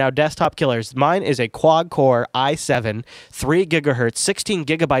factor are now desktop killers. Mine is a quad-core i7, 3 gigahertz, 16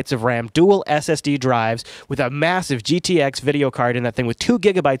 gigabytes of RAM, dual SSD drives with a massive GTX video card in that thing with 2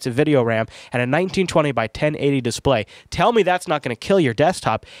 gigabytes of video RAM and a 1920 by 1080 display. Tell me that's not going to kill your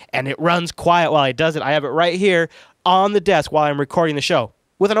desktop, and it runs quiet while it does it. I have it right here on the desk while I'm recording the show.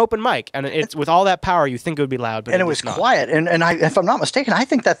 With an open mic, and it's with all that power, you think it would be loud, but it was quiet. And if I'm not mistaken, I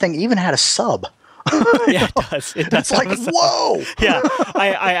think that thing even had a sub. Yeah, it does. It does. It's like, whoa! Yeah,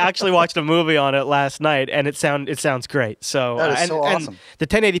 I actually watched a movie on it last night, and it sounds great. So that is so awesome. And the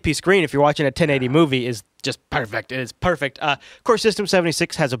 1080p screen, if you're watching a 1080 movie, is just perfect. It is perfect. Of course,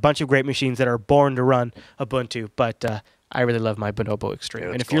 System76 has a bunch of great machines that are born to run Ubuntu, but I really love my Bonobo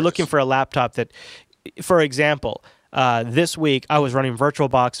Extreme. And if you're looking for a laptop that, for example. This week, I was running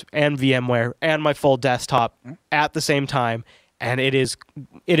VirtualBox and VMware and my full desktop at the same time, and it is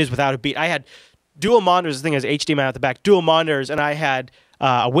without a beat. I had dual monitors. The thing has HDMI at the back, dual monitors, and I had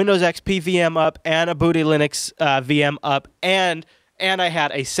a Windows XP VM up and a Bodhi Linux VM up, and I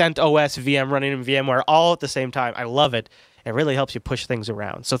had a CentOS VM running in VMware all at the same time. I love it. It really helps you push things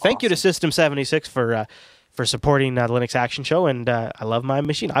around. So thank you to System76 for supporting the Linux Action Show, and I love my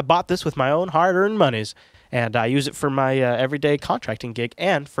machine. I bought this with my own hard-earned monies. And I use it for my everyday contracting gig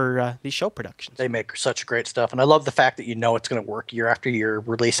and for these show productions. They make such great stuff. And I love the fact that you know it's going to work year after year,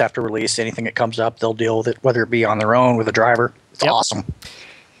 release after release. Anything that comes up, they'll deal with it, whether it be on their own with a driver. It's awesome.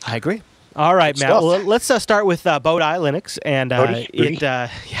 I agree. All right, Matt. Well, let's start with Bodhi Linux. And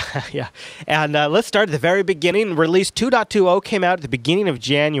And let's start at the very beginning. Release 2.20 came out at the beginning of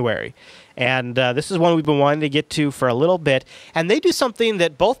January. And this is one we've been wanting to get to for a little bit. And they do something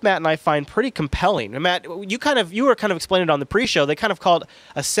that both Matt and I find pretty compelling. And Matt, you were kind of explaining it on the pre-show. They kind of called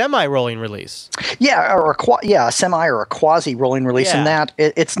a semi-rolling release. Yeah, or a semi or a quasi-rolling release. In that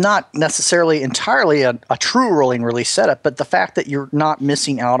it's not necessarily entirely a true rolling release setup, but the fact that you're not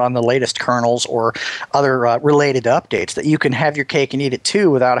missing out on the latest kernels or other related updates, that you can have your cake and eat it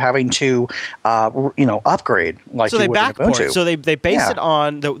too without having to upgrade like you would in Ubuntu. So they base it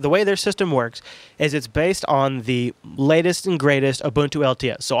on the way their system works is it's based on the latest and greatest Ubuntu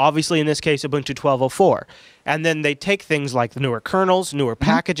LTS. So obviously in this case Ubuntu 12.04. And then they take things like the newer kernels, newer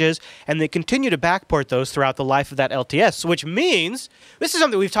packages, and they continue to backport those throughout the life of that LTS, which means, this is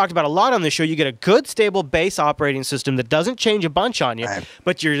something we've talked about a lot on this show, you get a good, stable base operating system that doesn't change a bunch on you,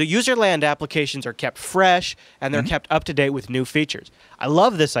 but your user land applications are kept fresh, and they're kept up to date with new features. I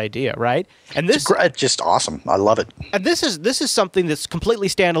love this idea, right? And this it's just awesome. I love it. And this is something that's completely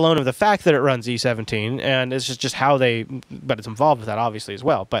standalone of the fact that it runs E17, and it's just how but it's involved with that obviously as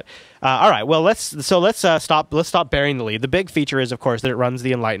well. But all right, well let's stop burying the lead. The big feature is, of course, that it runs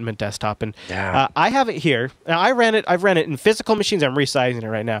the Enlightenment desktop, and I have it here. Now, I've ran it in physical machines. I'm resizing it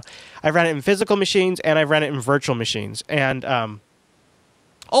right now. I've ran it in physical machines, and I've ran it in virtual machines. And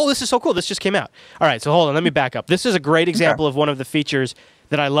oh, this is so cool! This just came out. All right, so hold on. Let me back up. This is a great example of one of the features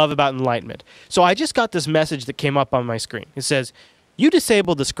that I love about Enlightenment. So I just got this message that came up on my screen. It says, "You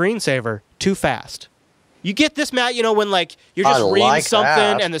disabled the screensaver too fast." You get this, Matt, when like you're just reading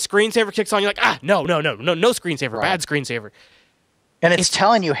something and the screensaver kicks on, you're like, no screensaver, bad screensaver. And it's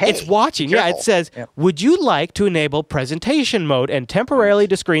telling you, hey, it's watching. Careful. Yeah, it says, would you like to enable presentation mode and temporarily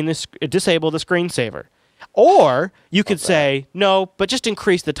disable the screensaver? Or you could say, no, but just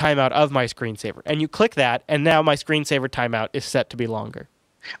increase the timeout of my screensaver. And you click that, and now my screensaver timeout is set to be longer.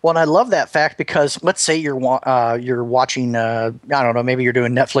 Well, and I love that fact because let's say you're watching, I don't know, maybe you're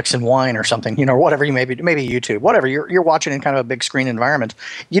doing Netflix and wine or something, you know, whatever you may be, maybe YouTube, whatever. You're watching in kind of a big screen environment.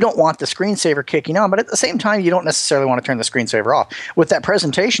 You don't want the screensaver kicking on, but at the same time, you don't necessarily want to turn the screensaver off. With that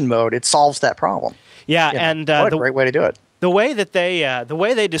presentation mode, it solves that problem. Yeah, and what a great way to do it. The way that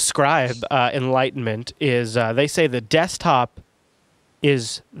they describe enlightenment is they say the desktop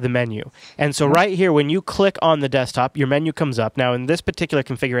is the menu. And so right here, when you click on the desktop, your menu comes up. Now, in this particular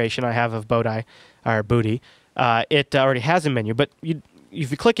configuration I have of Bodhi, it already has a menu. But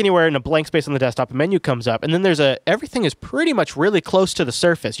if you click anywhere in a blank space on the desktop, a menu comes up. And then there's everything is pretty much really close to the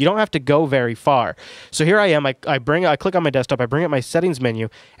surface. You don't have to go very far. So here I am. I click on my desktop. I bring up my settings menu.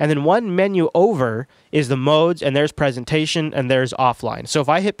 And then one menu over is the modes. And there's presentation. And there's offline. So if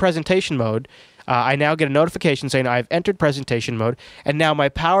I hit presentation mode, I now get a notification saying I've entered presentation mode, and now my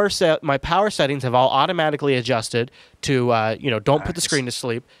power settings have all automatically adjusted to don't put the screen to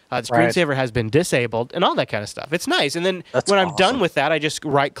sleep. The screensaver has been disabled, and all that kind of stuff. It's nice. And then when I'm done with that, I just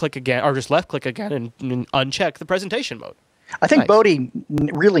right click again or just left click again and uncheck the presentation mode. I think Bodhi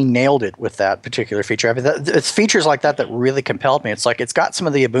really nailed it with that particular feature. I mean, it's features like that really compelled me. It's like it's got some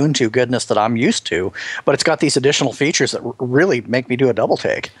of the Ubuntu goodness that I'm used to, but it's got these additional features that really make me do a double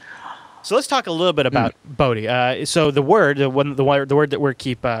take. So let's talk a little bit about Bodhi. So the word that we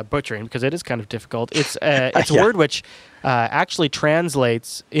keep butchering because it is kind of difficult. It's a word which actually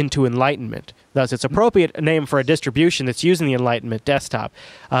translates into enlightenment. Thus, it's appropriate name for a distribution that's using the Enlightenment desktop.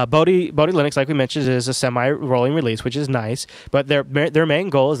 Bodhi Linux, like we mentioned, is a semi-rolling release, which is nice. But their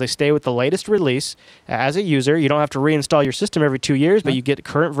main goal is they stay with the latest release. As a user, you don't have to reinstall your system every 2 years, but you get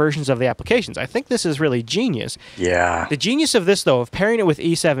current versions of the applications. I think this is really genius. Yeah. The genius of this, though, of pairing it with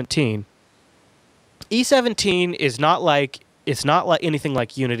E17. E17 is not like anything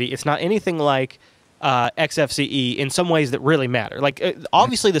like Unity. It's not anything like XFCE in some ways that really matter. Like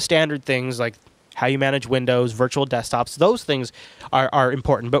obviously the standard things like how you manage Windows, virtual desktops, those things are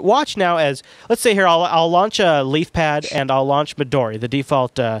important. But watch now as let's say here I'll launch a LeafPad and I'll launch Midori, the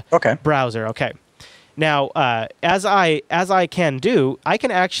default browser. Okay. Now, as I can do, I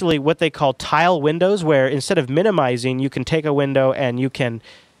can actually what they call tile windows, where instead of minimizing, you can take a window and you can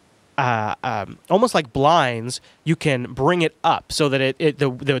almost like blinds, you can bring it up so that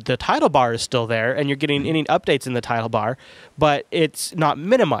the title bar is still there and you're getting any updates in the title bar, but it's not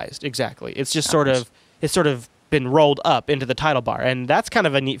minimized exactly. It's just sort of been rolled up into the title bar, and that's kind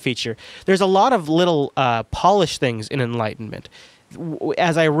of a neat feature. There's a lot of little polish things in Enlightenment.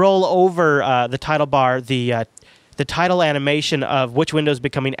 As I roll over the title bar, the title animation of which window is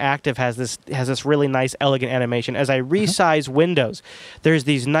becoming active has this really nice, elegant animation. As I resize windows, there's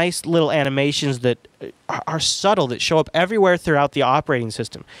these nice little animations that are subtle that show up everywhere throughout the operating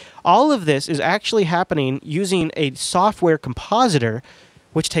system. All of this is actually happening using a software compositor,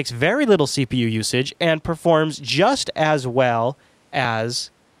 which takes very little CPU usage and performs just as well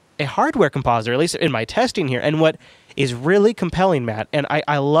as a hardware compositor, at least in my testing here. And what is really compelling, Matt, and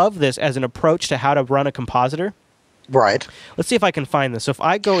I love this as an approach to how to run a compositor. Right. Let's see if I can find this. So if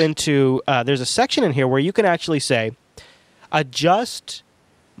I go into, there's a section in here where you can actually say, adjust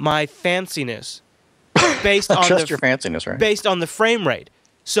my fanciness based on your fanciness, right? Based on the frame rate.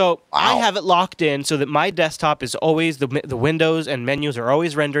 So I have it locked in so that my desktop is always, the windows and menus are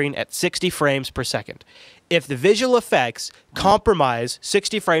always rendering at 60 frames per second. If the visual effects compromise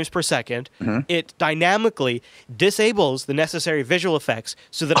 60 frames per second, it dynamically disables the necessary visual effects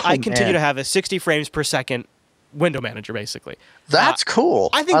so that I continue to have a 60 frames per second window manager, basically. That's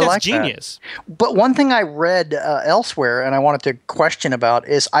cool. I think that's genius. But one thing I read elsewhere, and I wanted to question about,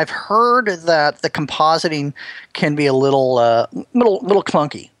 is I've heard that the compositing can be a little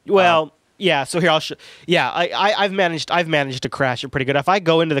clunky. Well, yeah. So here I'll show. Yeah, I've managed to crash it pretty good. If I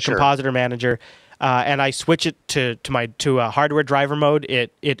go into the compositor manager and I switch it to a hardware driver mode,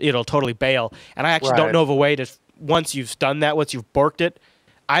 it'll totally bail. And I actually don't know of a way to once you've done that, once you've borked it,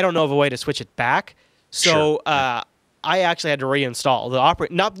 I don't know of a way to switch it back. So I actually had to reinstall the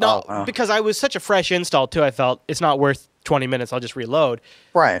operating, because I was such a fresh install too. I felt it's not worth 20 minutes. I'll just reload.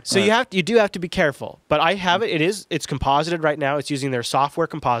 Right. So you do have to be careful. But I have it. It's composited right now. It's using their software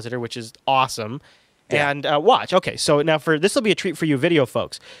compositor, which is awesome. Yeah. And watch. Okay. So now this will be a treat for you video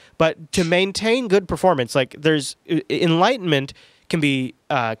folks. But to maintain good performance, like there's Enlightenment can be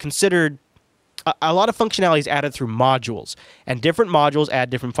considered. A lot of functionality is added through modules, and different modules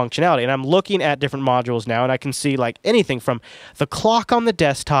add different functionality. And I'm looking at different modules now, and I can see like anything from the clock on the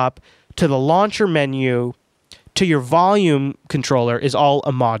desktop to the launcher menu to your volume controller is all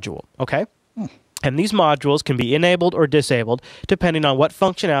a module, okay? And these modules can be enabled or disabled depending on what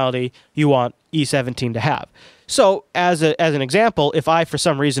functionality you want E17 to have. So as an example, if I for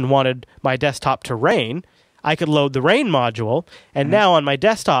some reason wanted my desktop to rain, I could load the rain module, and now on my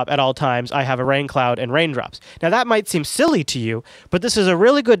desktop at all times, I have a rain cloud and raindrops. Now, that might seem silly to you, but this is a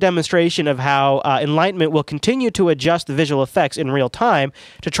really good demonstration of how Enlightenment will continue to adjust the visual effects in real time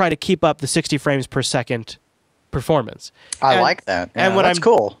to try to keep up the 60 frames per second performance. I like that. Yeah, and when that's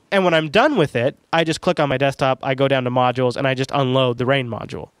cool. And when I'm done with it, I just click on my desktop, I go down to modules, and I just unload the rain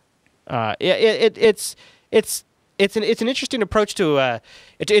module. It's an interesting approach to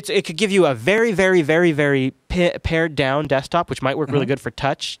it could give you a very, very, very, very pared down desktop, which might work really good for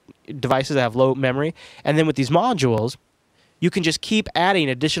touch devices that have low memory. And then with these modules, you can just keep adding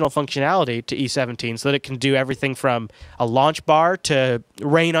additional functionality to E17 so that it can do everything from a launch bar to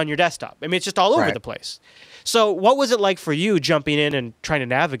rain on your desktop. I mean, it's just all over the place. So what was it like for you jumping in and trying to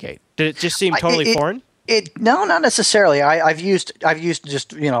navigate? Did it just seem totally foreign? No, not necessarily. I've used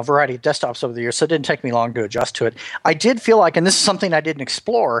just a variety of desktops over the years, so it didn't take me long to adjust to it. I did feel like, and this is something I didn't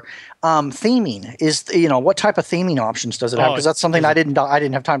explore, theming is what type of theming options does it have? Because that's something I didn't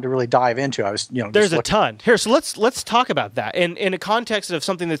have time to really dive into. I was there's a ton here, so let's talk about that. In a context of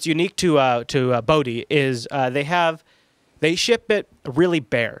something that's unique to Bodhi is they ship it really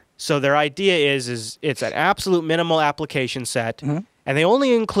bare. So their idea is it's an absolute minimal application set, and they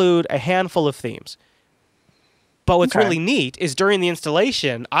only include a handful of themes. But what's really neat is during the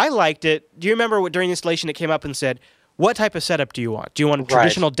installation, I liked it. Do you remember during the installation it came up and said, what type of setup do you want? Do you want a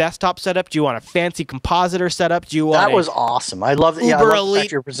traditional desktop setup? Do you want a fancy compositor setup? Do you want That was awesome. I love that. Yeah, I love the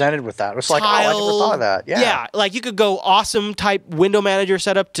fact you're presented with that. It was like, I never thought of that. Yeah, like you could go awesome type window manager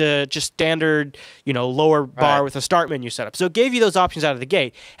setup to just standard, lower bar with a start menu setup. So it gave you those options out of the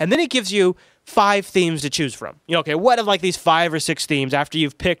gate. And then it gives you 5 themes to choose from. Okay, what of like these 5 or 6 themes after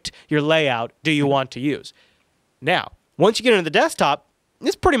you've picked your layout do you want to use? Now, once you get into the desktop,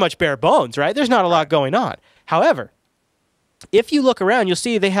 it's pretty much bare bones, right? There's not a lot going on. However, if you look around, you'll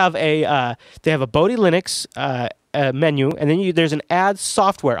see they have a Bodhi Linux menu, and then there's an Add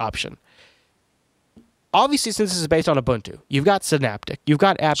Software option. Obviously, since this is based on Ubuntu, you've got Synaptic, you've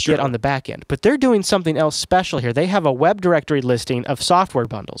got apt-get on the back end, but they're doing something else special here. They have a web directory listing of software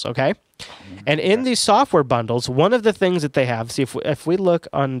bundles, okay? And in these software bundles, one of the things that they have, see if we look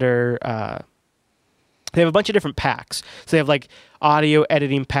under... they have a bunch of different packs. So they have like audio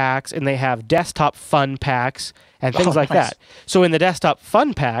editing packs, and they have desktop fun packs and things like that. So in the desktop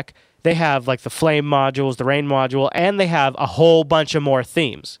fun pack, they have like the flame modules, the rain module, and they have a whole bunch of more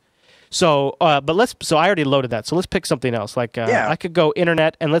themes. So, so I already loaded that. So let's pick something else. Like I could go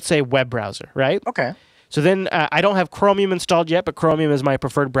internet and let's say web browser, right? Okay. So then I don't have Chromium installed yet, but Chromium is my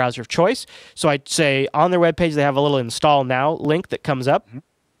preferred browser of choice. So I'd say on their webpage, they have a little install now link that comes up.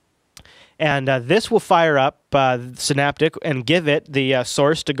 And this will fire up Synaptic and give it the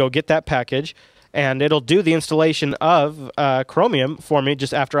source to go get that package, and it'll do the installation of Chromium for me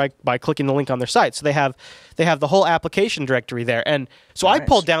just after by clicking the link on their site. So they have the whole application directory there, and so I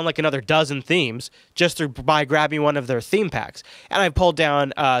pulled down like another dozen themes just by grabbing one of their theme packs, and I pulled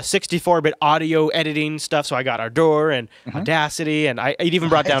down 64-bit audio editing stuff. So I got Ardor and Audacity, and I even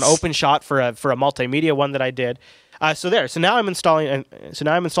brought down OpenShot for a multimedia one that I did. So now I'm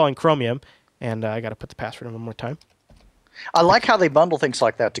installing Chromium, and I got to put the password in one more time. I like how they bundle things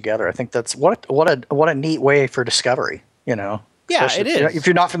like that together. I think that's what a neat way for discovery. Yeah, especially, it is. If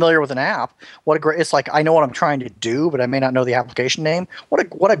you're not familiar with an app, it's like I know what I'm trying to do, but I may not know the application name.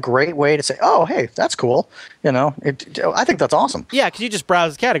 What a great way to say, oh, hey, that's cool. I think that's awesome. Yeah, because you just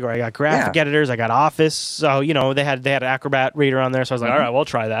browse the category. I got graphic editors, I got Office. So they had an Acrobat Reader on there. So I was like, all right, we'll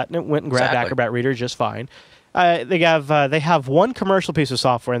try that, and it went and grabbed Acrobat Reader just fine. They have one commercial piece of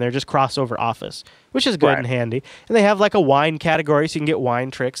software, and they're just crossover Office, which is good and handy. And they have like a wine category, so you can get wine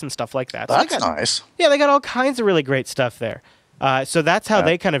tricks and stuff like that. So that's nice. Yeah, they got all kinds of really great stuff there. So that's how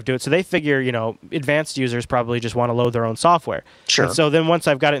they kind of do it. So they figure, advanced users probably just want to load their own software. Sure. And so then once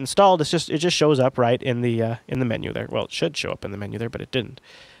I've got it installed, it just shows up right in the menu there. Well, it should show up in the menu there, but it didn't.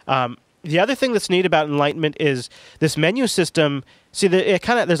 The other thing that's neat about Enlightenment is this menu system. See,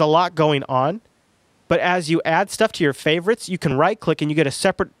 there's a lot going on. But as you add stuff to your favorites, you can right-click and you get a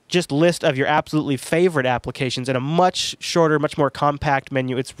separate just list of your absolutely favorite applications in a much shorter, much more compact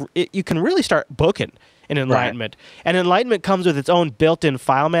menu. You can really start booking in Enlightenment. Right. And Enlightenment comes with its own built-in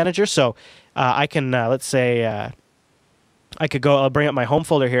file manager. So I can, let's say, I'll bring up my home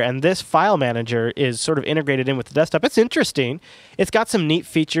folder here, and this file manager is sort of integrated in with the desktop. It's interesting. It's got some neat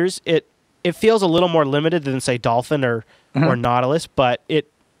features. It feels a little more limited than, say, Dolphin or Nautilus, but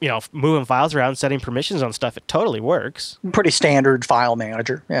moving files around, setting permissions on stuff, it totally works. Pretty standard file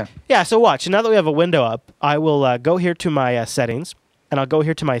manager, yeah. Yeah, so watch. Now that we have a window up, I will go here to my settings, and I'll go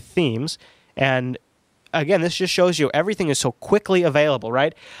here to my themes, And again, this just shows you everything is so quickly available,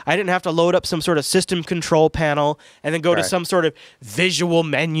 right? I didn't have to load up some sort of system control panel and then go to some sort of visual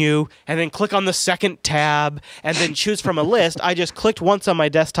menu and then click on the second tab and then choose from a list. I just clicked once on my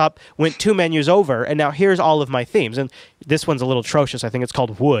desktop, went 2 menus over, and now here's all of my themes. And this one's a little atrocious. I think it's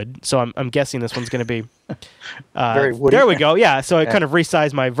called Wood, so I'm guessing this one's going to be... very woody. There we go. Yeah, so it kind of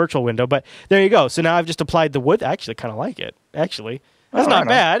resized my virtual window, but there you go. So now I've just applied the Wood. I actually kind of like it, actually. It's not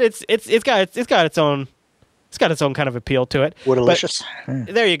bad. It's got its own... It's got its own kind of appeal to it. Bodilicious.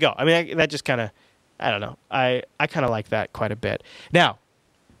 There you go. I mean, that just kind of, I don't know. I kind of like that quite a bit. Now,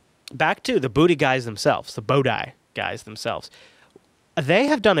 back to the Bodhi guys themselves, the Bodhi guys themselves. They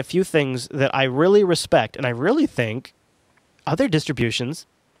have done a few things that I really respect, and I really think other distributions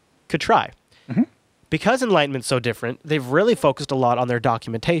could try. Mm-hmm. Because Enlightenment's so different, they've really focused a lot on their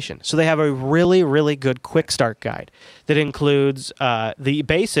documentation. So they have a really, really good quick start guide that includes the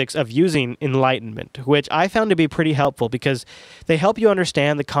basics of using Enlightenment, which I found to be pretty helpful because they help you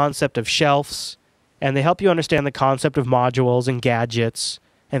understand the concept of shelves, and they help you understand the concept of modules and gadgets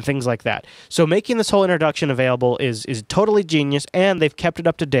and things like that. So making this whole introduction available is totally genius, and they've kept it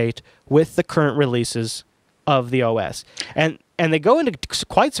up to date with the current releases of the OS. And they go into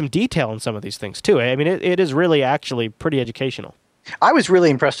quite some detail in some of these things, too. I mean, it is really actually pretty educational. I was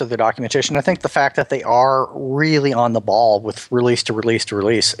really impressed with the documentation. I think the fact that they are really on the ball with release to release to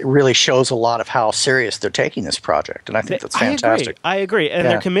release, it really shows a lot of how serious they're taking this project, and I think that's fantastic. I agree. And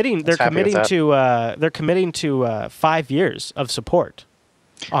they're committing to 5 years of support.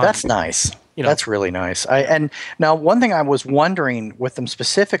 That's nice. That's really nice. And now, one thing I was wondering with them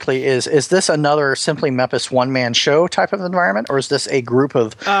specifically is this another simply Mepis one-man show type of environment, or is this a group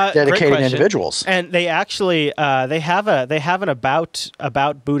of dedicated individuals? And they actually they have an about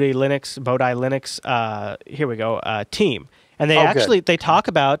Bodhi Linux here we go team. And they talk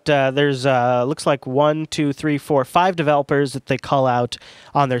about there's looks like 1, 2, 3, 4, 5 developers that they call out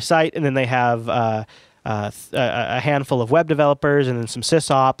on their site, and then they have a handful of web developers, and then some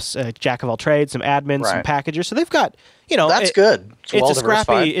sysops, jack of all trades, some admins, some packagers. So they've got, that's good.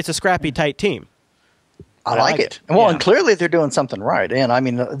 It's a scrappy tight team. I like it. Well, and clearly they're doing something right. And I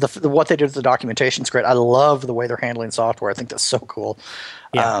mean, what they did with the documentation is great. I love the way they're handling software. I think that's so cool.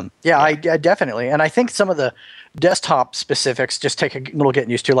 I definitely. And I think some of the desktop specifics just take a little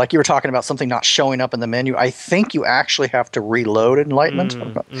getting used to. Like you were talking about something not showing up in the menu. I think you actually have to reload Enlightenment.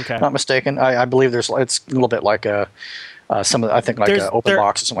 If I'm not mistaken. I believe it's a little bit like an open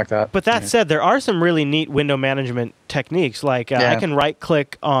box or something like that. But that said, there are some really neat window management techniques. Like I can right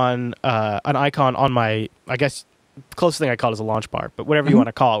click on an icon on my, I guess the closest thing I call it is a launch bar, but whatever you want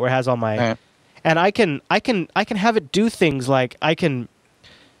to call it, where it has all my, and I can have it do things like I can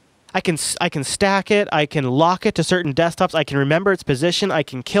stack it, I can lock it to certain desktops, I can remember its position, I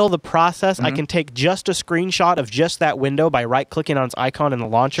can kill the process, I can take just a screenshot of just that window by right-clicking on its icon in the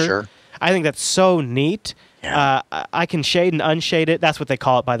launcher. Sure. I think that's so neat. Yeah. I can shade and unshade it. That's what they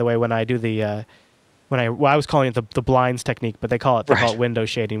call it, by the way, when I do the I was calling it the blinds technique, but they call it window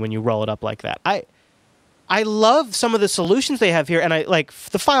shading when you roll it up like that. I love some of the solutions they have here, and I like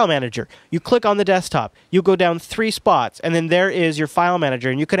the file manager. You click on the desktop, you go down 3 spots, and then there is your file manager,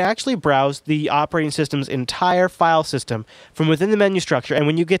 and you can actually browse the operating system's entire file system from within the menu structure. And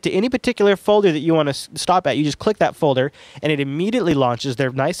when you get to any particular folder that you want to stop at, you just click that folder, and it immediately launches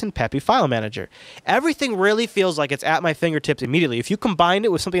their nice and peppy file manager. Everything really feels like it's at my fingertips immediately. If you combine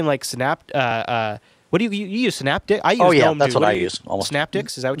it with something like what do you use? Synaptic? I use Gnome. That's what I use. Almost.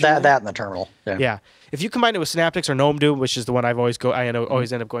 Synaptics? Is that what you use? That in the terminal. Yeah. If you combine it with Synaptics or Gnome, which is the one I always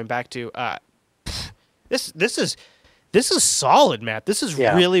end up going back to, this is solid, Matt. This is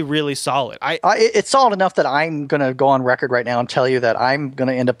really, really solid. It's solid enough that I'm going to go on record right now and tell you that I'm going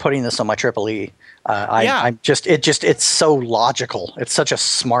to end up putting this on my EEE. It's so logical. It's such a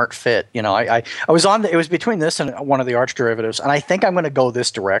smart fit. I was on it was between this and one of the Arch derivatives, and I think I'm going to go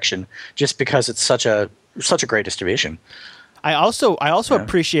this direction just because it's such a great distribution. I also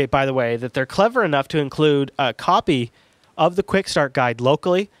appreciate, by the way, that they're clever enough to include a copy of the Quick Start Guide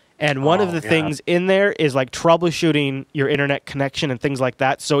locally. And one of the things in there is like troubleshooting your internet connection and things like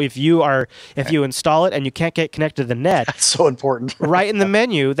that. So if you install it and you can't get connected to the net, that's so important. Right in the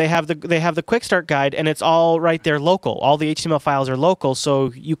menu, they have the Quick Start Guide, and it's all right there local. All the HTML files are local,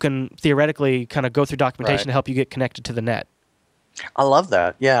 so you can theoretically kind of go through documentation to help you get connected to the net. I love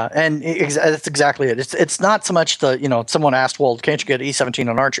that. Yeah, and that's exactly it. It's not so much the, someone asked, well, can't you get E17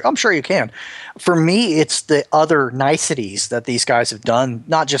 on Arch? I'm sure you can. For me, it's the other niceties that these guys have done,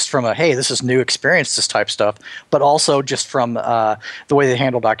 not just from a, hey, this is new experience, this type stuff, but also just from the way they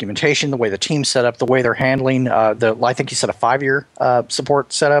handle documentation, the way the team's set up, the way they're handling I think you said a 5-year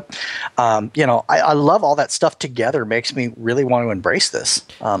support setup. I love all that stuff together. Makes me really want to embrace this.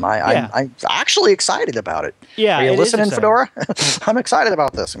 I'm actually excited about it. Yeah, are you listening, Fedora? I'm excited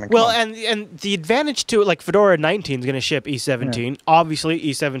about this. And the advantage to it, like Fedora 19 is going to ship E17. Yeah. Obviously,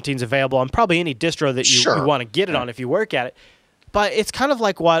 E17 is available on probably any distro that you want to get it on if you work at it. But it's kind of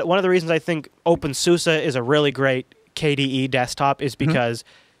like one of the reasons I think OpenSUSE is a really great KDE desktop is because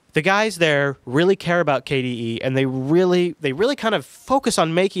the guys there really care about KDE, and they really kind of focus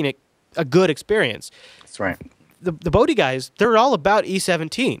on making it a good experience. That's right. The Bodhi guys, they're all about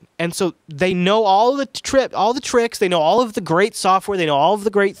E17, and so they know all the tricks. They know all of the great software. They know all of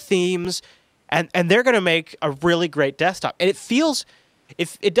the great themes, and they're going to make a really great desktop. And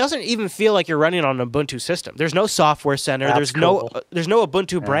it doesn't even feel like you're running on an Ubuntu system. There's no software center. There's no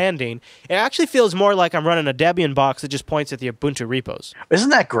Ubuntu branding. It actually feels more like I'm running a Debian box that just points at the Ubuntu repos.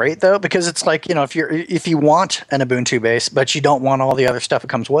 Isn't that great though? Because it's like, if you want an Ubuntu base, but you don't want all the other stuff that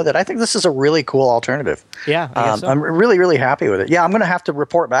comes with it, I think this is a really cool alternative. Yeah, I guess so. I'm really, really happy with it. Yeah, I'm going to have to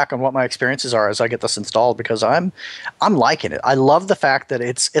report back on what my experiences are as I get this installed, because I'm liking it. I love the fact that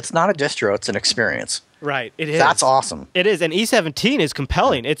it's not a distro, it's an experience. Right, it is. That's awesome. It is, and E17 is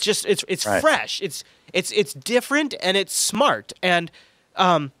compelling. It's just it's fresh. It's different and it's smart and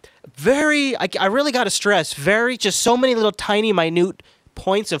very. I really got to stress just so many little tiny minute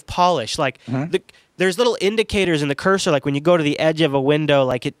points of polish. Like there's little indicators in the cursor, like when you go to the edge of a window,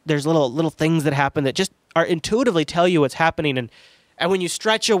 like there's little things that happen that just are intuitively tell you what's happening. And when you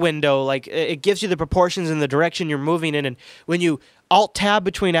stretch a window, like it gives you the proportions in the direction you're moving in. And when you Alt-tab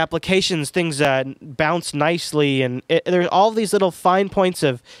between applications, things bounce nicely. And there's all these little fine points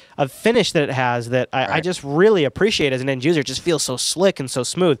of finish that it has that I just really appreciate as an end user. It just feels so slick and so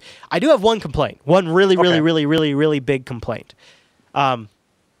smooth. I do have one complaint, one really big complaint. The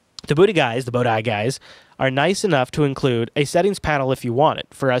Bodhi guys are nice enough to include a settings panel if you want it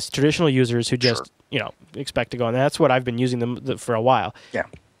for us traditional users who just expect to go, and that's what I've been using them for a while. Yeah.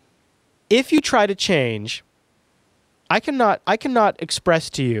 If you try to change, I cannot express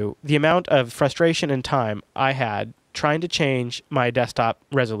to you the amount of frustration and time I had trying to change my desktop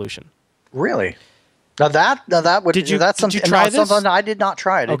resolution. Really? That's something I did not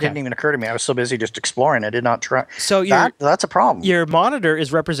try it. It didn't even occur to me. I was so busy just exploring. I did not try. So that's a problem. Your monitor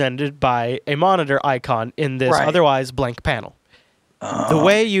is represented by a monitor icon in this otherwise blank panel. The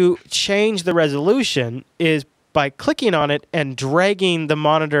way you change the resolution is by clicking on it and dragging the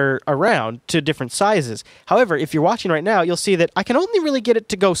monitor around to different sizes. However, if you're watching right now, you'll see that I can only really get it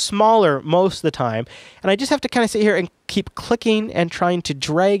to go smaller most of the time, and I just have to kind of sit here and keep clicking and trying to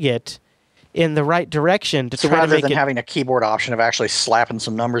drag it in the right direction to try to make it. So rather than having a keyboard option of actually slapping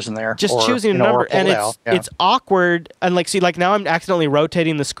some numbers in there, just choosing a number, and it's awkward. And like now I'm accidentally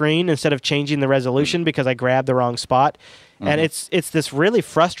rotating the screen instead of changing the resolution because I grabbed the wrong spot, and it's this really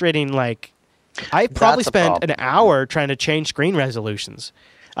frustrating. Like I probably spent an hour trying to change screen resolutions.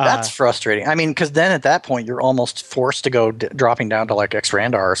 That's frustrating. I mean, because then at that point you're almost forced to go dropping down to like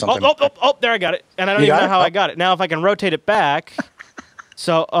Xrandar or something. Oh, there I got it, and I don't even know how I got it. Now if I can rotate it back.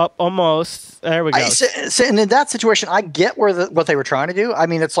 So almost there we go. And in that situation, I get what they were trying to do. I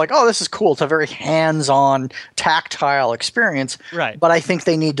mean, it's like, oh, this is cool. It's a very hands-on, tactile experience. Right. But I think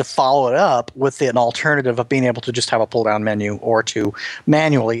they need to follow it up with an alternative of being able to just have a pull-down menu or to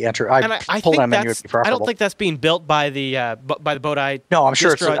manually enter. Pull-down menu would be preferable. I don't think that's being built by the Bodhi. No, I'm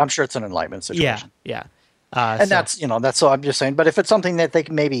sure it's an Enlightenment situation. Yeah. That's so I'm just saying. But if it's something that they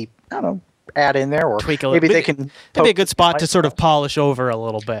can maybe add in there, or tweak a maybe they can be a good spot to sort of polish over a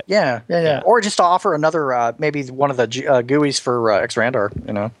little bit. Yeah. Or just to offer another maybe one of the GUIs for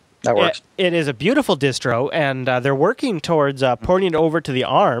Xrandar. That works. It is a beautiful distro, and they're working towards porting it over to the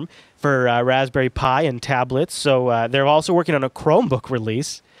ARM for Raspberry Pi and tablets. So they're also working on a Chromebook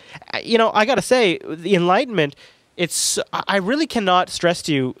release. I got to say, the Enlightenment. I really cannot stress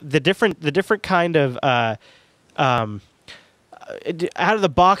to you the different kind of out of the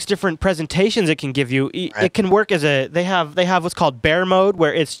box different presentations it can give you. It can work as they have what's called bare mode,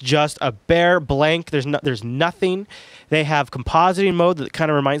 where it's just a bare blank. There's nothing. They have compositing mode that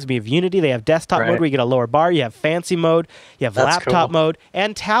kind of reminds me of Unity. They have desktop mode where you get a lower bar. You have fancy mode. You have laptop mode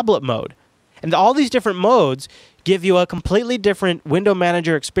and tablet mode, and all these different modes give you a completely different window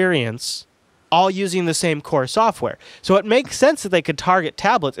manager experience, all using the same core software. So it makes sense that they could target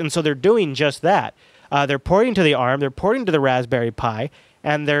tablets, and so they're doing just that. They're porting to the ARM, they're porting to the Raspberry Pi,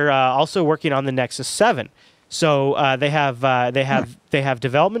 and they're also working on the Nexus 7. So they have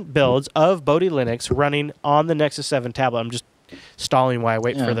development builds of Bodhi Linux running on the Nexus 7 tablet. I'm just stalling while I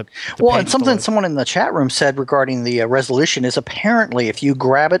wait for the well, and something someone in the chat room said regarding the resolution is apparently if you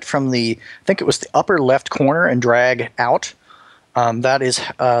grab it from the, I think it was the upper left corner and drag out, that is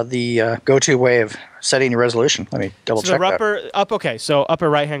the go-to way of setting your resolution. Let me double check that. Okay, so upper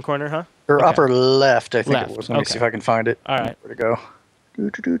right-hand corner, huh? Or okay. Upper left, I think it was. Let me see if I can find it. All right. Where to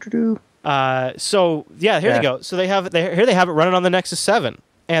go? So yeah, here they go. So they have it running on the Nexus 7,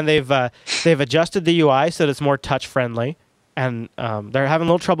 and they've adjusted the UI so that it's more touch friendly. And they're having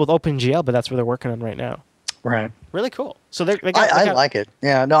a little trouble with OpenGL, but that's what they're working on right now. Right. Really cool. So I like it.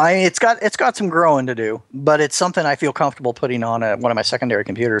 Yeah. No, I mean, it's got some growing to do, but it's something I feel comfortable putting on one of my secondary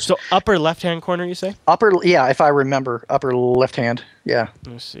computers. So upper left-hand corner, you say? Yeah, if I remember, upper left-hand. Yeah.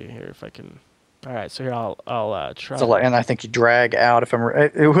 Let me see here if I can. All right. So here I'll try. So, and I think you drag out. If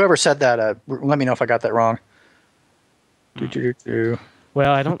whoever said that, let me know if I got that wrong.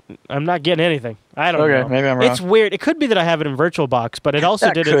 Well, I'm not getting anything. I don't know. Okay, maybe I'm wrong. It's weird. It could be that I have it in VirtualBox, but it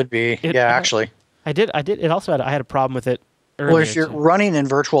also that could be. Yeah, actually. I did. It also I had a problem with it earlier. Well, if you're running in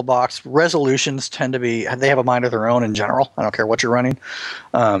VirtualBox, resolutions tend to be, they have a mind of their own in general. I don't care what you're running.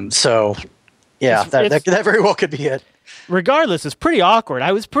 So, yeah, that very well could be it. Regardless, it's pretty awkward.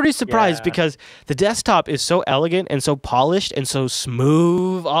 I was pretty surprised because the desktop is so elegant and so polished and so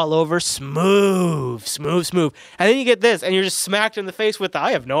smooth all over. Smooth. And then you get this, and you're just smacked in the face with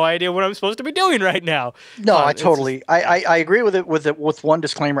I have no idea what I'm supposed to be doing right now. No, I totally. I agree with it with one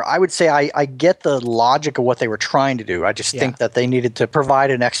disclaimer. I would say I get the logic of what they were trying to do. I just think that they needed to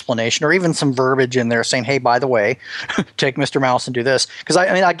provide an explanation or even some verbiage in there saying, hey, by the way, take Mr. Mouse and do this. Because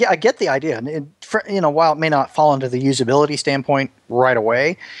I get the idea. And while it may not fall into the usability standpoint right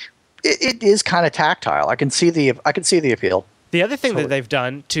away, it is kind of tactile. I can see the appeal. The other thing that they've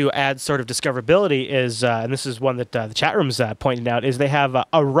done to add sort of discoverability is, and this is one that the chat room's pointing out, is they have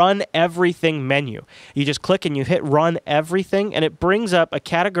a run everything menu. You just click and you hit run everything, and it brings up a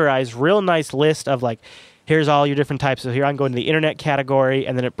categorized, real nice list of like, here's all your different types. So here I'm going to the internet category,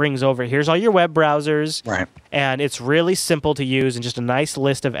 and then it brings over, here's all your web browsers. Right. And it's really simple to use and just a nice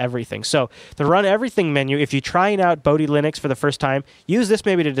list of everything. So the run everything menu, if you're trying out Bodhi Linux for the first time, use this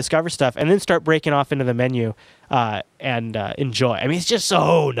maybe to discover stuff and then start breaking off into the menu and enjoy. I mean, it's just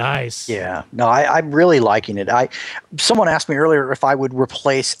so nice. Yeah. No, I'm really liking it. Someone asked me earlier if I would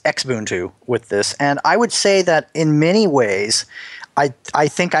replace Ubuntu with this, and I would say that in many ways, I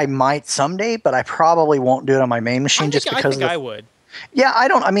think I might someday, but I probably won't do it on my main machine I would. Yeah,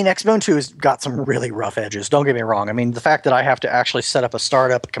 I mean, Ubuntu has got some really rough edges. Don't get me wrong. I mean, the fact that I have to actually set up a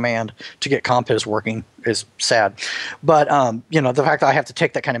startup command to get Compiz working is sad. But, the fact that I have to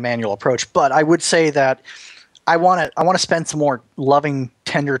take that kind of manual approach. But I would say that I want to spend some more loving,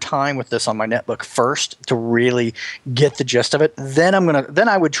 tender time with this on my netbook first to really get the gist of it. Then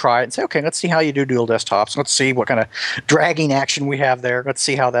I would try it and say, okay, let's see how you do dual desktops. Let's see what kind of dragging action we have there. Let's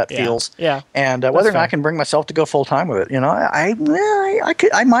see how that feels. Yeah. And whether or not I can bring myself to go full time with it. I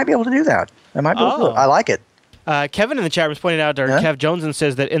might be able to do that. I might be able to do it. I like it. Kevin in the chat was pointing out, or Kev Jones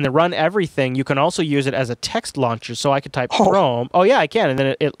says that in the run everything, you can also use it as a text launcher. So I could type Chrome. Oh yeah, I can, and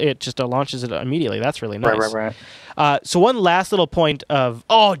then it just launches it immediately. That's really nice. Right. So one last little point of,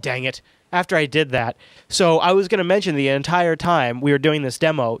 oh dang it, after I did that. So I was going to mention the entire time we were doing this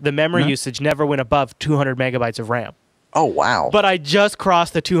demo, the memory usage never went above 200 megabytes of RAM. Oh wow! But I just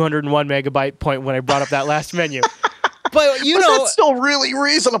crossed the 201 megabyte point when I brought up that last menu. But that's still really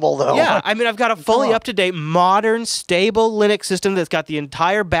reasonable, though. Yeah, I mean, I've got a fully up-to-date, modern, stable Linux system that's got the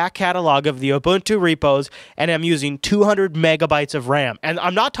entire back catalog of the Ubuntu repos, and I'm using 200 megabytes of RAM. And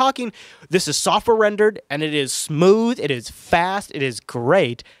I'm not talking, this is software rendered, and it is smooth, it is fast, it is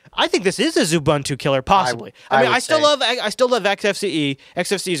great. I think this is a Ubuntu killer, possibly. I still love XFCE.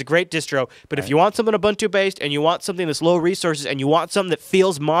 XFCE is a great distro, but if you want something Ubuntu-based, and you want something that's low resources, and you want something that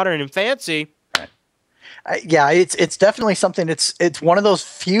feels modern and fancy, it's definitely something. It's one of those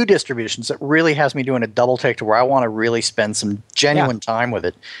few distributions that really has me doing a double take to where I want to really spend some genuine time with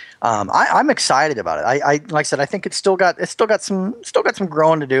it. I'm excited about it. Like I said, I think it's still got some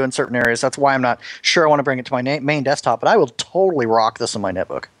growing to do in certain areas. That's why I'm not sure I want to bring it to my main desktop. But I will totally rock this on my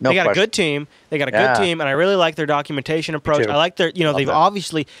netbook. They got a good team. And I really like their documentation approach. I like their, they've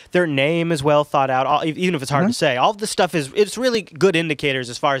obviously, their name is well thought out, even if it's hard to say. All of this stuff it's really good indicators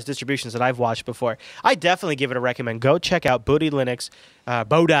as far as distributions that I've watched before. I definitely give it a recommend. Go check out Bodhi Linux,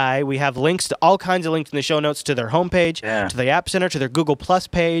 Bodhi. We have links to all kinds of links in the show notes to their homepage, to the App Center, to their Google Plus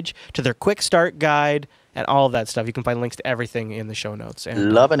page, to their Quick Start guide, and all of that stuff. You can find links to everything in the show notes.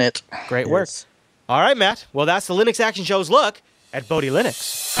 And, loving it. Great work. All right, Matt. Well, that's the Linux Action Show's look at Bodhi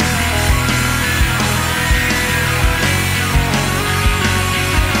Linux. And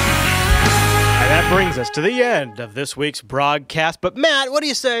that brings us to the end of this week's broadcast. But, Matt, what do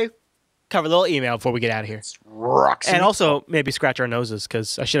you say? Cover a little email before we get out of here. And also maybe scratch our noses,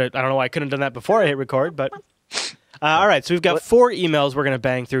 because I don't know why I couldn't have done that before I hit record, but... all right, so we've got 4 emails we're going to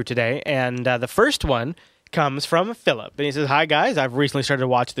bang through today, and the first one comes from Philip. And he says, "Hi, guys. I've recently started to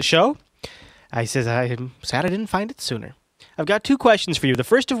watch the show." He says, "I'm sad I didn't find it sooner. I've got 2 questions for you, the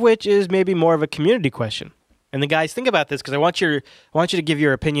first of which is maybe more of a community question. And the guys, think about this, because I want you to give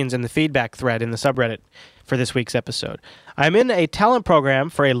your opinions in the feedback thread in the subreddit for this week's episode. I'm in a talent program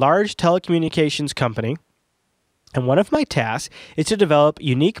for a large telecommunications company, and one of my tasks is to develop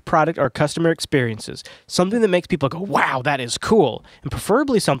unique product or customer experiences, something that makes people go, wow, that is cool, and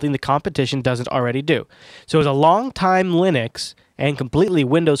preferably something the competition doesn't already do. So as a long-time Linux and completely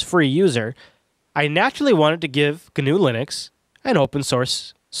Windows-free user, I naturally wanted to give GNU Linux an open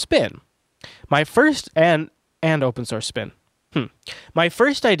source spin. My first open source spin. My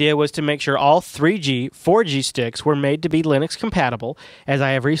first idea was to make sure all 3G, 4G sticks were made to be Linux compatible, as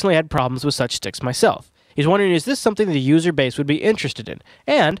I have recently had problems with such sticks myself. He's wondering, is this something the user base would be interested in?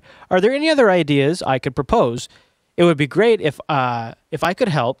 And are there any other ideas I could propose? It would be great if I could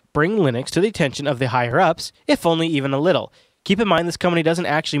help bring Linux to the attention of the higher-ups, if only even a little. Keep in mind this company doesn't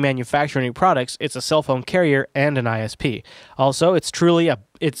actually manufacture any products. It's a cell phone carrier and an ISP. Also, if it's truly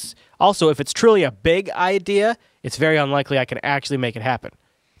a big idea, it's very unlikely I can actually make it happen.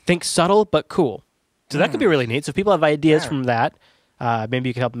 Think subtle but cool. So that could be really neat. So if people have ideas from that, maybe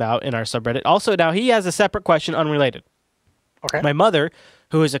you can help them out in our subreddit. Also, now he has a separate question unrelated. Okay. My mother,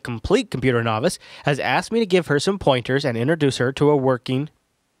 who is a complete computer novice, has asked me to give her some pointers and introduce her to working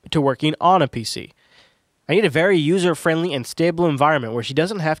on a PC. I need a very user-friendly and stable environment where she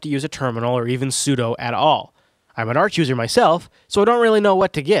doesn't have to use a terminal or even sudo at all. I'm an Arch user myself, so I don't really know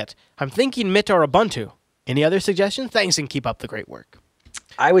what to get. I'm thinking Mint or Ubuntu. Any other suggestions? Thanks, and keep up the great work.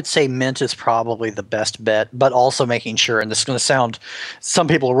 I would say Mint is probably the best bet, but also making sure, and this is going to sound, some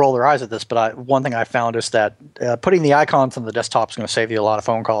people will roll their eyes at this, but one thing I found is that putting the icons on the desktop is going to save you a lot of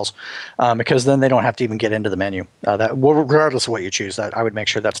phone calls, because then they don't have to even get into the menu. Regardless of what you choose, I would make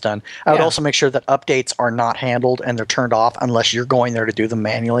sure that's done. I would also make sure that updates are not handled and they're turned off unless you're going there to do them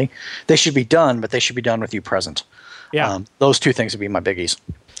manually. They should be done, but they should be done with you present. Yeah. Those 2 things would be my biggies.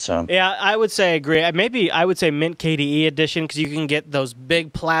 So. Yeah, I would say agree. Maybe I would say Mint KDE edition, because you can get those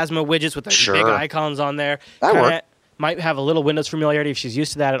big plasma widgets with the big icons on there. That might have a little Windows familiarity if she's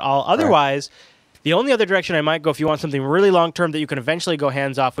used to that at all. Otherwise, the only other direction I might go if you want something really long-term that you can eventually go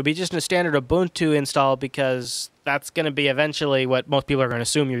hands-off would be just a standard Ubuntu install, because that's going to be eventually what most people are going to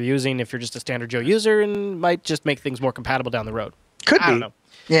assume you're using if you're just a standard Joe user, and might just make things more compatible down the road. I don't know.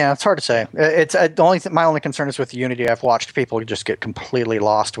 Yeah, it's hard to say. It's my only concern is with Unity. I've watched people just get completely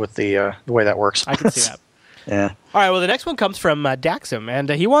lost with the way that works. I can see that. Yeah. All right, well, the next one comes from Daxim, and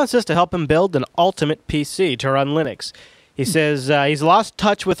he wants us to help him build an ultimate PC to run Linux. He says he's lost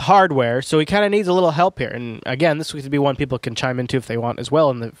touch with hardware, so he kind of needs a little help here. And again, this would be one people can chime into if they want as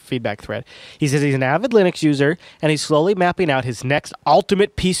well in the feedback thread. He says he's an avid Linux user, and he's slowly mapping out his next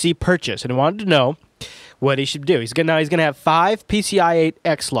ultimate PC purchase, and he wanted to know what he should do. He's going to have 5 PCI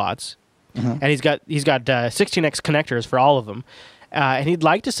 8X slots, and he's got 16X connectors for all of them. And he'd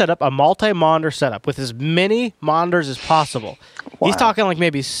like to set up a multi-monitor setup with as many monitors as possible. Wow. He's talking like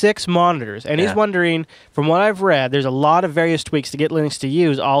maybe 6 monitors, and he's wondering, from what I've read, there's a lot of various tweaks to get Linux to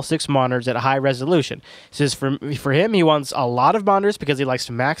use all 6 monitors at high resolution. He says for him, he wants a lot of monitors because he likes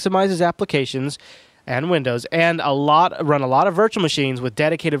to maximize his applications and Windows, and run a lot of virtual machines with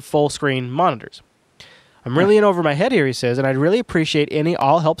dedicated full-screen monitors. I'm really in over my head here, he says, and I'd really appreciate any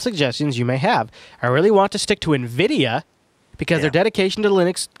all-help suggestions you may have. I really want to stick to NVIDIA because their dedication to the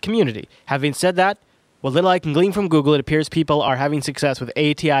Linux community. Having said that, what little I can glean from Google, it appears people are having success with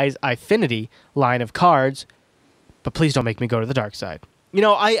ATI's Eyefinity line of cards, but please don't make me go to the dark side. You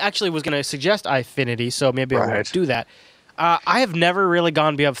know, I actually was going to suggest Eyefinity, so maybe I won't do that. I have never really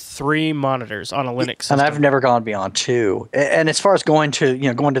gone beyond 3 monitors on a Linux system. And I've never gone beyond 2. And as far as going to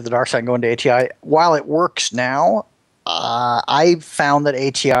the dark side and going to ATI, while it works now, I found that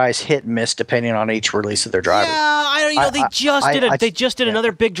ATI is hit and miss depending on each release of their driver. Yeah, they just did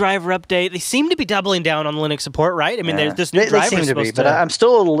another big driver update. They seem to be doubling down on Linux support, right? I mean, there's this new driver. They seem to be, but I'm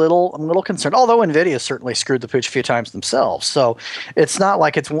still a little concerned. Although NVIDIA certainly screwed the pooch a few times themselves, so it's not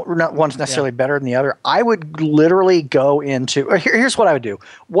like one's necessarily better than the other. I would literally go into here's what I would do.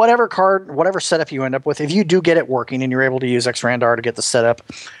 Whatever setup you end up with, if you do get it working and you're able to use XRandar to get the setup,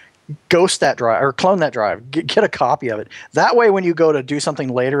 ghost that drive or clone that drive. Get a copy of it. That way, when you go to do something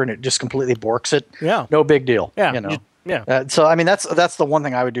later and it just completely borks it, no big deal. Yeah, you know. Yeah. So I mean, that's the one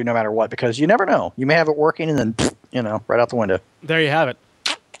thing I would do no matter what, because you never know. You may have it working and then right out the window. There you have it.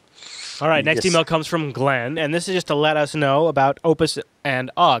 All right, next email comes from Glenn, and this is just to let us know about Opus and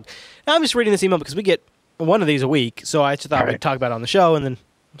OGG. Now, I'm just reading this email because we get one of these a week, so I just thought we'd talk about it on the show and then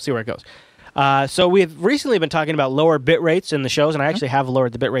see where it goes. So we've recently been talking about lower bit rates in the shows, and I actually have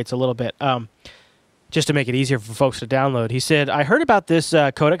lowered the bit rates a little bit just to make it easier for folks to download. He said, I heard about this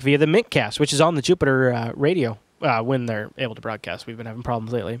codec via the Mintcast, which is on the Jupiter radio when they're able to broadcast. We've been having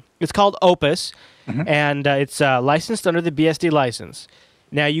problems lately. It's called Opus, and it's licensed under the BSD license.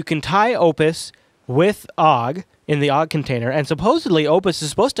 Now, you can tie Opus with OGG in the OGG container, and supposedly Opus is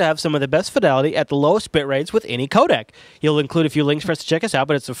supposed to have some of the best fidelity at the lowest bit rates with any codec. You'll include a few links for us to check us out,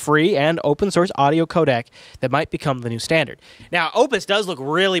 but it's a free and open source audio codec that might become the new standard. Now, Opus does look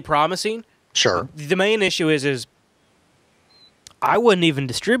really promising. Sure. The main issue is I wouldn't even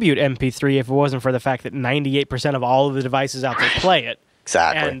distribute MP3 if it wasn't for the fact that 98% of all of the devices out there play it.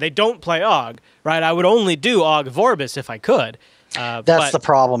 Exactly. And they don't play OGG, right? I would only do OGG Vorbis if I could. That's the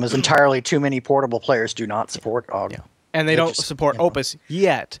problem, is entirely too many portable players do not support OGG. Yeah. And they don't support Opus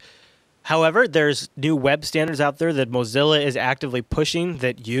yet. However, there's new web standards out there that Mozilla is actively pushing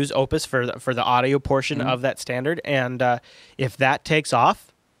that use Opus for the audio portion of that standard. And if that takes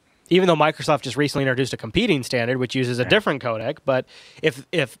off, even though Microsoft just recently introduced a competing standard which uses a different codec, but if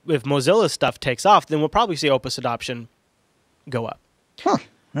Mozilla's stuff takes off, then we'll probably see Opus adoption go up. Huh.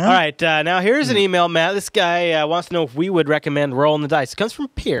 All right, now here's an email, Matt. This guy wants to know if we would recommend rolling the dice. It comes from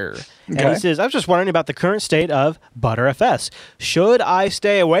Pierre, and he says, I was just wondering about the current state of ButterFS. Should I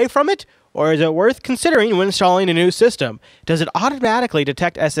stay away from it, or is it worth considering when installing a new system? Does it automatically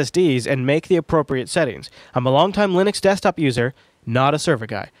detect SSDs and make the appropriate settings? I'm a longtime Linux desktop user, not a server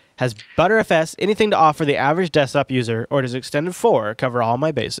guy. Has ButterFS anything to offer the average desktop user, or does Extended 4 cover all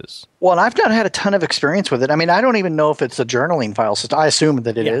my bases? Well, and I've not had a ton of experience with it. I mean, I don't even know if it's a journaling file system. I assume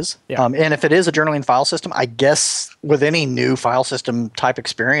that it is. Yeah. And if it is a journaling file system, I guess with any new file system type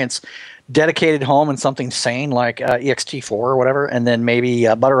experience, dedicated home and something sane like ext4 or whatever, and then maybe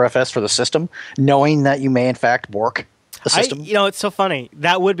ButterFS for the system, knowing that you may in fact bork the system. It's so funny.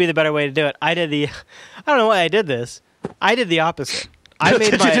 That would be the better way to do it. I don't know why I did this. I did the opposite. I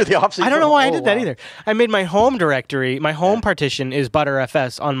made Did you do the opposite? I don't know why I did that either. I made my home directory, my home partition is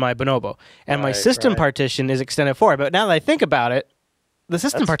ButterFS on my Bonobo, and my system partition is Extended 4. But now that I think about it, the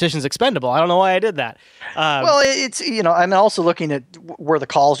system partition is expendable. I don't know why I did that. Well, it's, I'm also looking at where the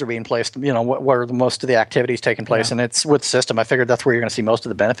calls are being placed, where most of the activities taking place, and it's with system. I figured that's where you're going to see most of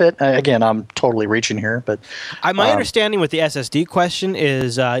the benefit. Again, I'm totally reaching here, but my understanding with the SSD question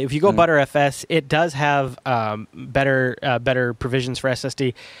is if you go ButterFS, it does have better provisions for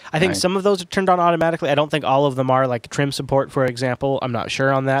SSD. I think some of those are turned on automatically. I don't think all of them are, like trim support, for example. I'm not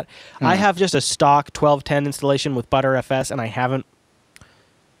sure on that. I have just a stock 1210 installation with ButterFS, and I haven't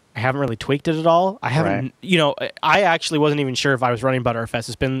really tweaked it at all. I haven't, I actually wasn't even sure if I was running ButterFS.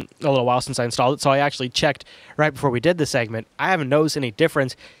 It's been a little while since I installed it, so I actually checked right before we did the segment. I haven't noticed any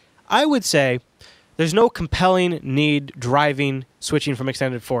difference. I would say there's no compelling need driving switching from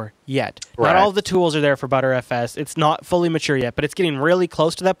Extended 4 yet. Not all the tools are there for ButterFS. It's not fully mature yet, but it's getting really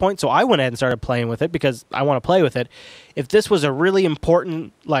close to that point, so I went ahead and started playing with it because I want to play with it. If this was a really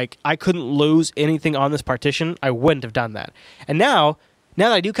important, I couldn't lose anything on this partition, I wouldn't have done that. And now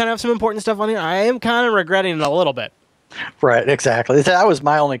that I do kind of have some important stuff on here, I am kind of regretting it a little bit. Right, exactly. That was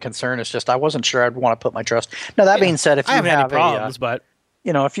my only concern. It's just I wasn't sure I'd want to put my trust. Now, that being said, if you haven't have had any problems, but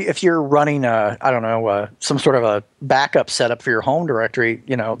if you're running some sort of a backup setup for your home directory,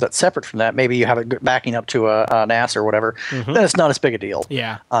 that's separate from that, maybe you have it backing up to a NAS or whatever, then it's not as big a deal.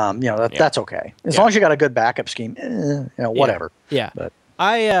 Yeah. That's okay as long as you got a good backup scheme. Whatever. Yeah. But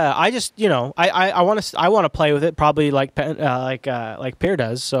I just I want to play with it probably like Pierre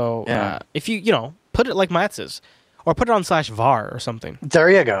does. So if you put it like Matt's or put it on /var or something. There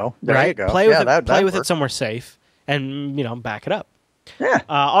you go. There you go. Play with it. Play with it somewhere safe and back it up. Yeah.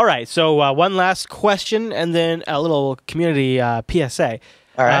 All right. So one last question and then a little community PSA.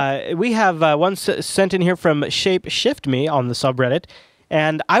 All right. We have one sent in here from Shape Shift Me on the subreddit,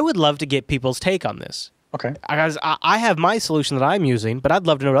 and I would love to get people's take on this. Okay. Because I have my solution that I'm using, but I'd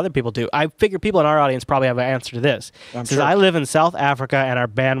love to know what other people do. I figure people in our audience probably have an answer to this. It says, I live in South Africa and our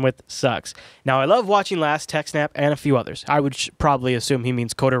bandwidth sucks. Now, I love watching Last TechSnap and a few others. I would probably assume he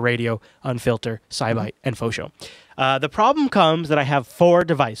means Coder Radio, Unfilter, SciByte, and Fosho. The problem comes that I have 4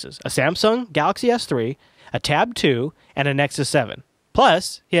 devices, a Samsung Galaxy S3, a Tab 2, and a Nexus 7.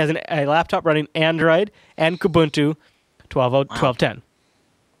 Plus, he has a laptop running Android and Ubuntu 12.10.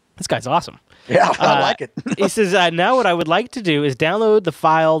 This guy's awesome. Yeah, I like it. He says, now what I would like to do is download the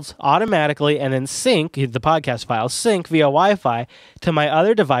files automatically and then sync, the podcast files, sync via Wi-Fi to my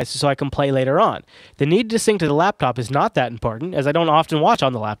other devices so I can play later on. The need to sync to the laptop is not that important, as I don't often watch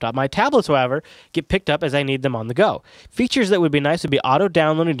on the laptop. My tablets, however, get picked up as I need them on the go. Features that would be nice would be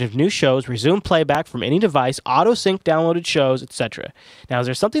auto-downloading of new shows, resume playback from any device, auto-sync downloaded shows, etc. Now, is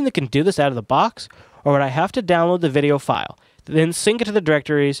there something that can do this out of the box, or would I have to download the video file, then sync it to the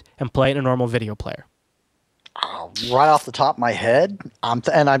directories and play it in a normal video player? Right off the top of my head,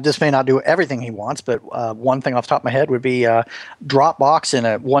 and I just may not do everything he wants, but one thing off the top of my head would be Dropbox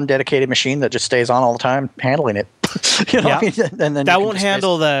in one dedicated machine that just stays on all the time, handling it. And then that won't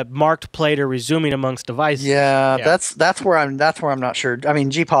handle the marked play to resuming amongst devices. Yeah, that's where I'm not sure. I mean,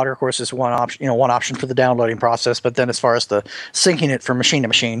 Gpodder, of course, is one option for the downloading process. But then, as far as the syncing it from machine to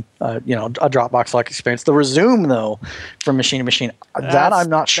machine, a Dropbox-like experience. The resume, though, from machine to machine, that I'm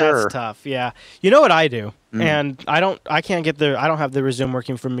not sure. That's tough. Yeah, you know what I do, and I don't have the resume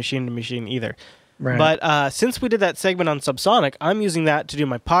working from machine to machine either. Right. But since we did that segment on Subsonic, I'm using that to do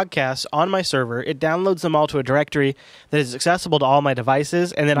my podcasts on my server. It downloads them all to a directory that is accessible to all my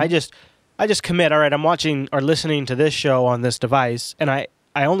devices, and then I just commit, all right, I'm watching or listening to this show on this device, and I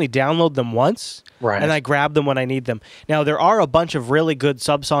only download them once, right, and I grab them when I need them. Now, there are a bunch of really good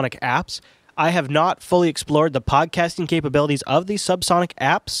Subsonic apps. I have not fully explored the podcasting capabilities of these Subsonic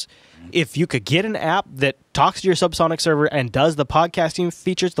apps. If you could get an app that talks to your Subsonic server and does the podcasting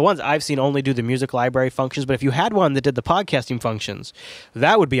features, the ones I've seen only do the music library functions, but if you had one that did the podcasting functions,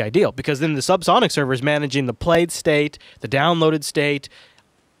 that would be ideal, because then the Subsonic server is managing the played state, the downloaded state,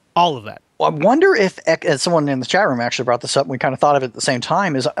 all of that. Well, I wonder if someone in the chat room actually brought this up, and we kind of thought of it at the same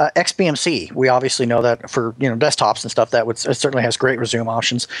time, is XBMC. We obviously know that for desktops and stuff, it certainly has great resume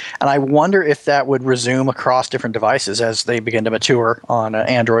options. And I wonder if that would resume across different devices as they begin to mature on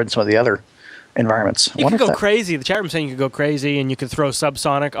Android and some of the other environments. You could go crazy. The chat room saying you could go crazy, and you could throw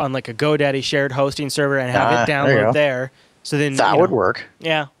Subsonic on like a GoDaddy shared hosting server and have it download there. So then that would work.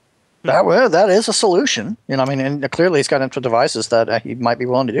 Yeah. That is a solution. And clearly he's got input devices that he might be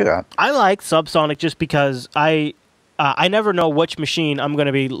willing to do that. I like Subsonic just because I never know which machine I'm going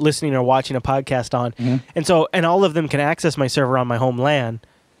to be listening or watching a podcast on. And all of them can access my server on my home LAN.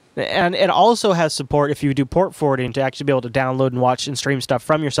 And it also has support, if you do port forwarding, to actually be able to download and watch and stream stuff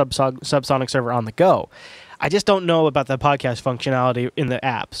from your Subsonic server on the go. I just don't know about the podcast functionality in the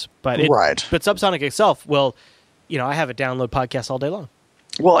apps. But But Subsonic itself will, I have it download podcasts all day long.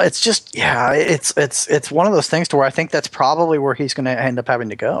 Well, it's just, it's one of those things to where I think that's probably where he's going to end up having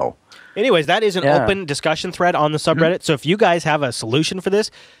to go. Anyways, that is an open discussion thread on the subreddit. So if you guys have a solution for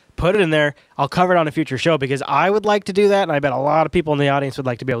this, put it in there. I'll cover it on a future show, because I would like to do that, and I bet a lot of people in the audience would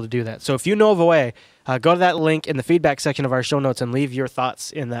like to be able to do that. So if you know of a way, go to that link in the feedback section of our show notes and leave your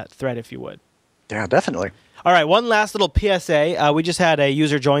thoughts in that thread if you would. Yeah, definitely. All right, one last little PSA. We just had a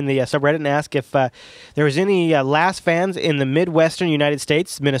user join the subreddit and ask if there was any LAS fans in the Midwestern United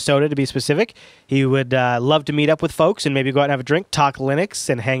States, Minnesota to be specific. He would love to meet up with folks and maybe go out and have a drink, talk Linux,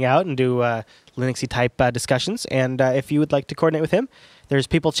 and hang out and do Linuxy type discussions. And if you would like to coordinate with him, there's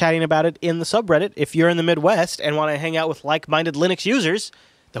people chatting about it in the subreddit. If you're in the Midwest and want to hang out with like-minded Linux users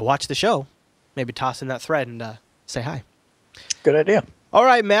that watch the show, maybe toss in that thread and say hi. Good idea. All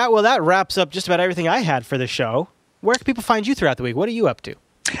right, Matt. Well, that wraps up just about everything I had for the show. Where can people find you throughout the week? What are you up to?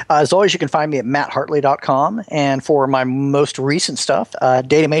 As always, you can find me at matthartley.com. And for my most recent stuff,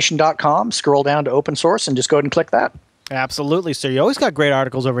 datamation.com. Scroll down to open source and just go ahead and click that. Absolutely, sir. You always got great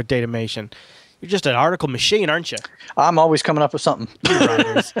articles over at Datamation. You're just an article machine, aren't you? I'm always coming up with something.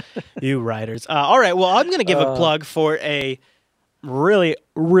 You writers. All right. Well, I'm going to give a plug for a really,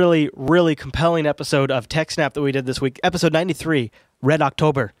 really, really compelling episode of TechSnap that we did this week. Episode 93, Red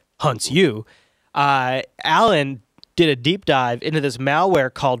October Hunts You. Alan did a deep dive into this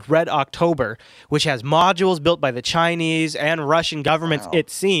malware called Red October, which has modules built by the Chinese and Russian governments, it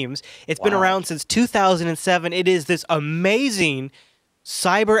seems. It's been around since 2007. It is this amazing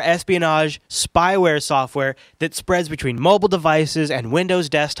cyber espionage spyware software that spreads between mobile devices and Windows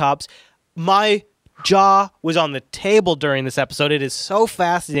desktops. My jaw was on the table during this episode. It is so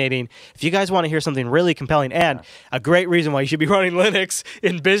fascinating. If you guys want to hear something really compelling and a great reason why you should be running Linux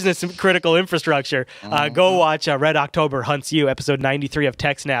in business critical infrastructure, go watch Red October Hunts You, episode 93 of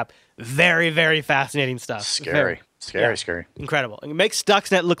TechSnap. Very, very fascinating stuff. Scary. Incredible. It makes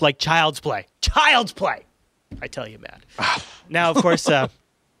Stuxnet look like child's play. Child's play! I tell you, Matt. Now, of course,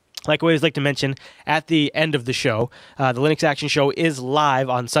 like we always like to mention, at the end of the show, the Linux Action Show is live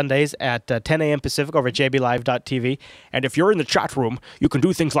on Sundays at 10 a.m. Pacific over at jblive.tv. And if you're in the chat room, you can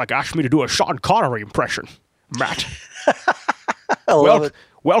do things like ask me to do a Sean Connery impression. Matt.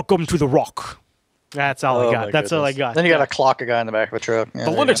 Welcome to the Rock. That's all I got. That's all I got. Then you got to clock a guy in the back of the truck. Yeah,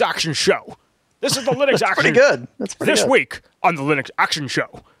 the Linux Action Show. This is the Linux Action. Pretty good. That's pretty this good. week on the Linux Action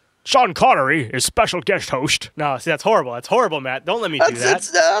Show, Sean Connery is special guest host. No, see, that's horrible. That's horrible, Matt. Don't let me do that.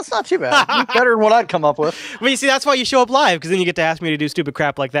 That's not too bad. Better than what I'd come up with. Well, you see, that's why you show up live, because then you get to ask me to do stupid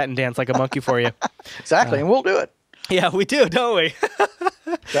crap like that and dance like a monkey for you. Exactly, and we'll do it. Yeah, we do, don't we?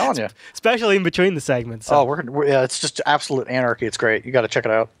 Telling you. Especially in between the segments. So. Oh, yeah, it's just absolute anarchy. It's great. You got to check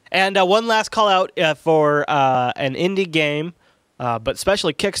it out. And one last call out for an indie game, but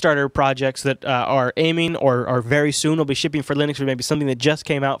especially Kickstarter projects that are aiming or very soon will be shipping for Linux, or maybe something that just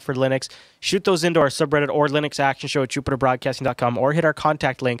came out for Linux. Shoot those into our subreddit or Linux Action Show at JupiterBroadcasting.com, or hit our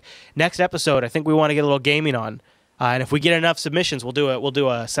contact link. Next episode, I think we want to get a little gaming on. And if we get enough submissions, we'll do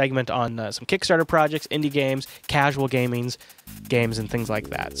a segment on some Kickstarter projects, indie games, casual games, and things like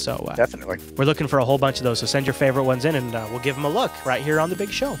that. So definitely, we're looking for a whole bunch of those. So send your favorite ones in, and we'll give them a look right here on the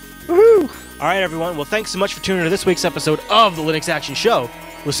big show. Woohoo! All right, everyone. Well, thanks so much for tuning in to this week's episode of the Linux Action Show.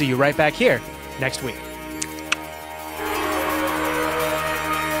 We'll see you right back here next week.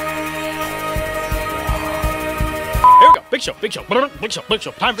 Here we go. Big show, big show, big show, big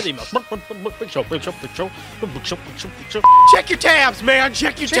show. Time for the emails. Big show, big show, big show, big show, big show, big show. Check your tabs, man.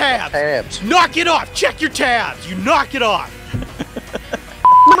 Check your tabs. Knock it off. Check your tabs. You knock it off.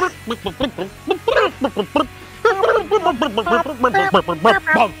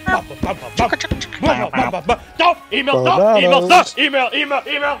 Don't email,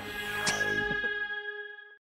 email.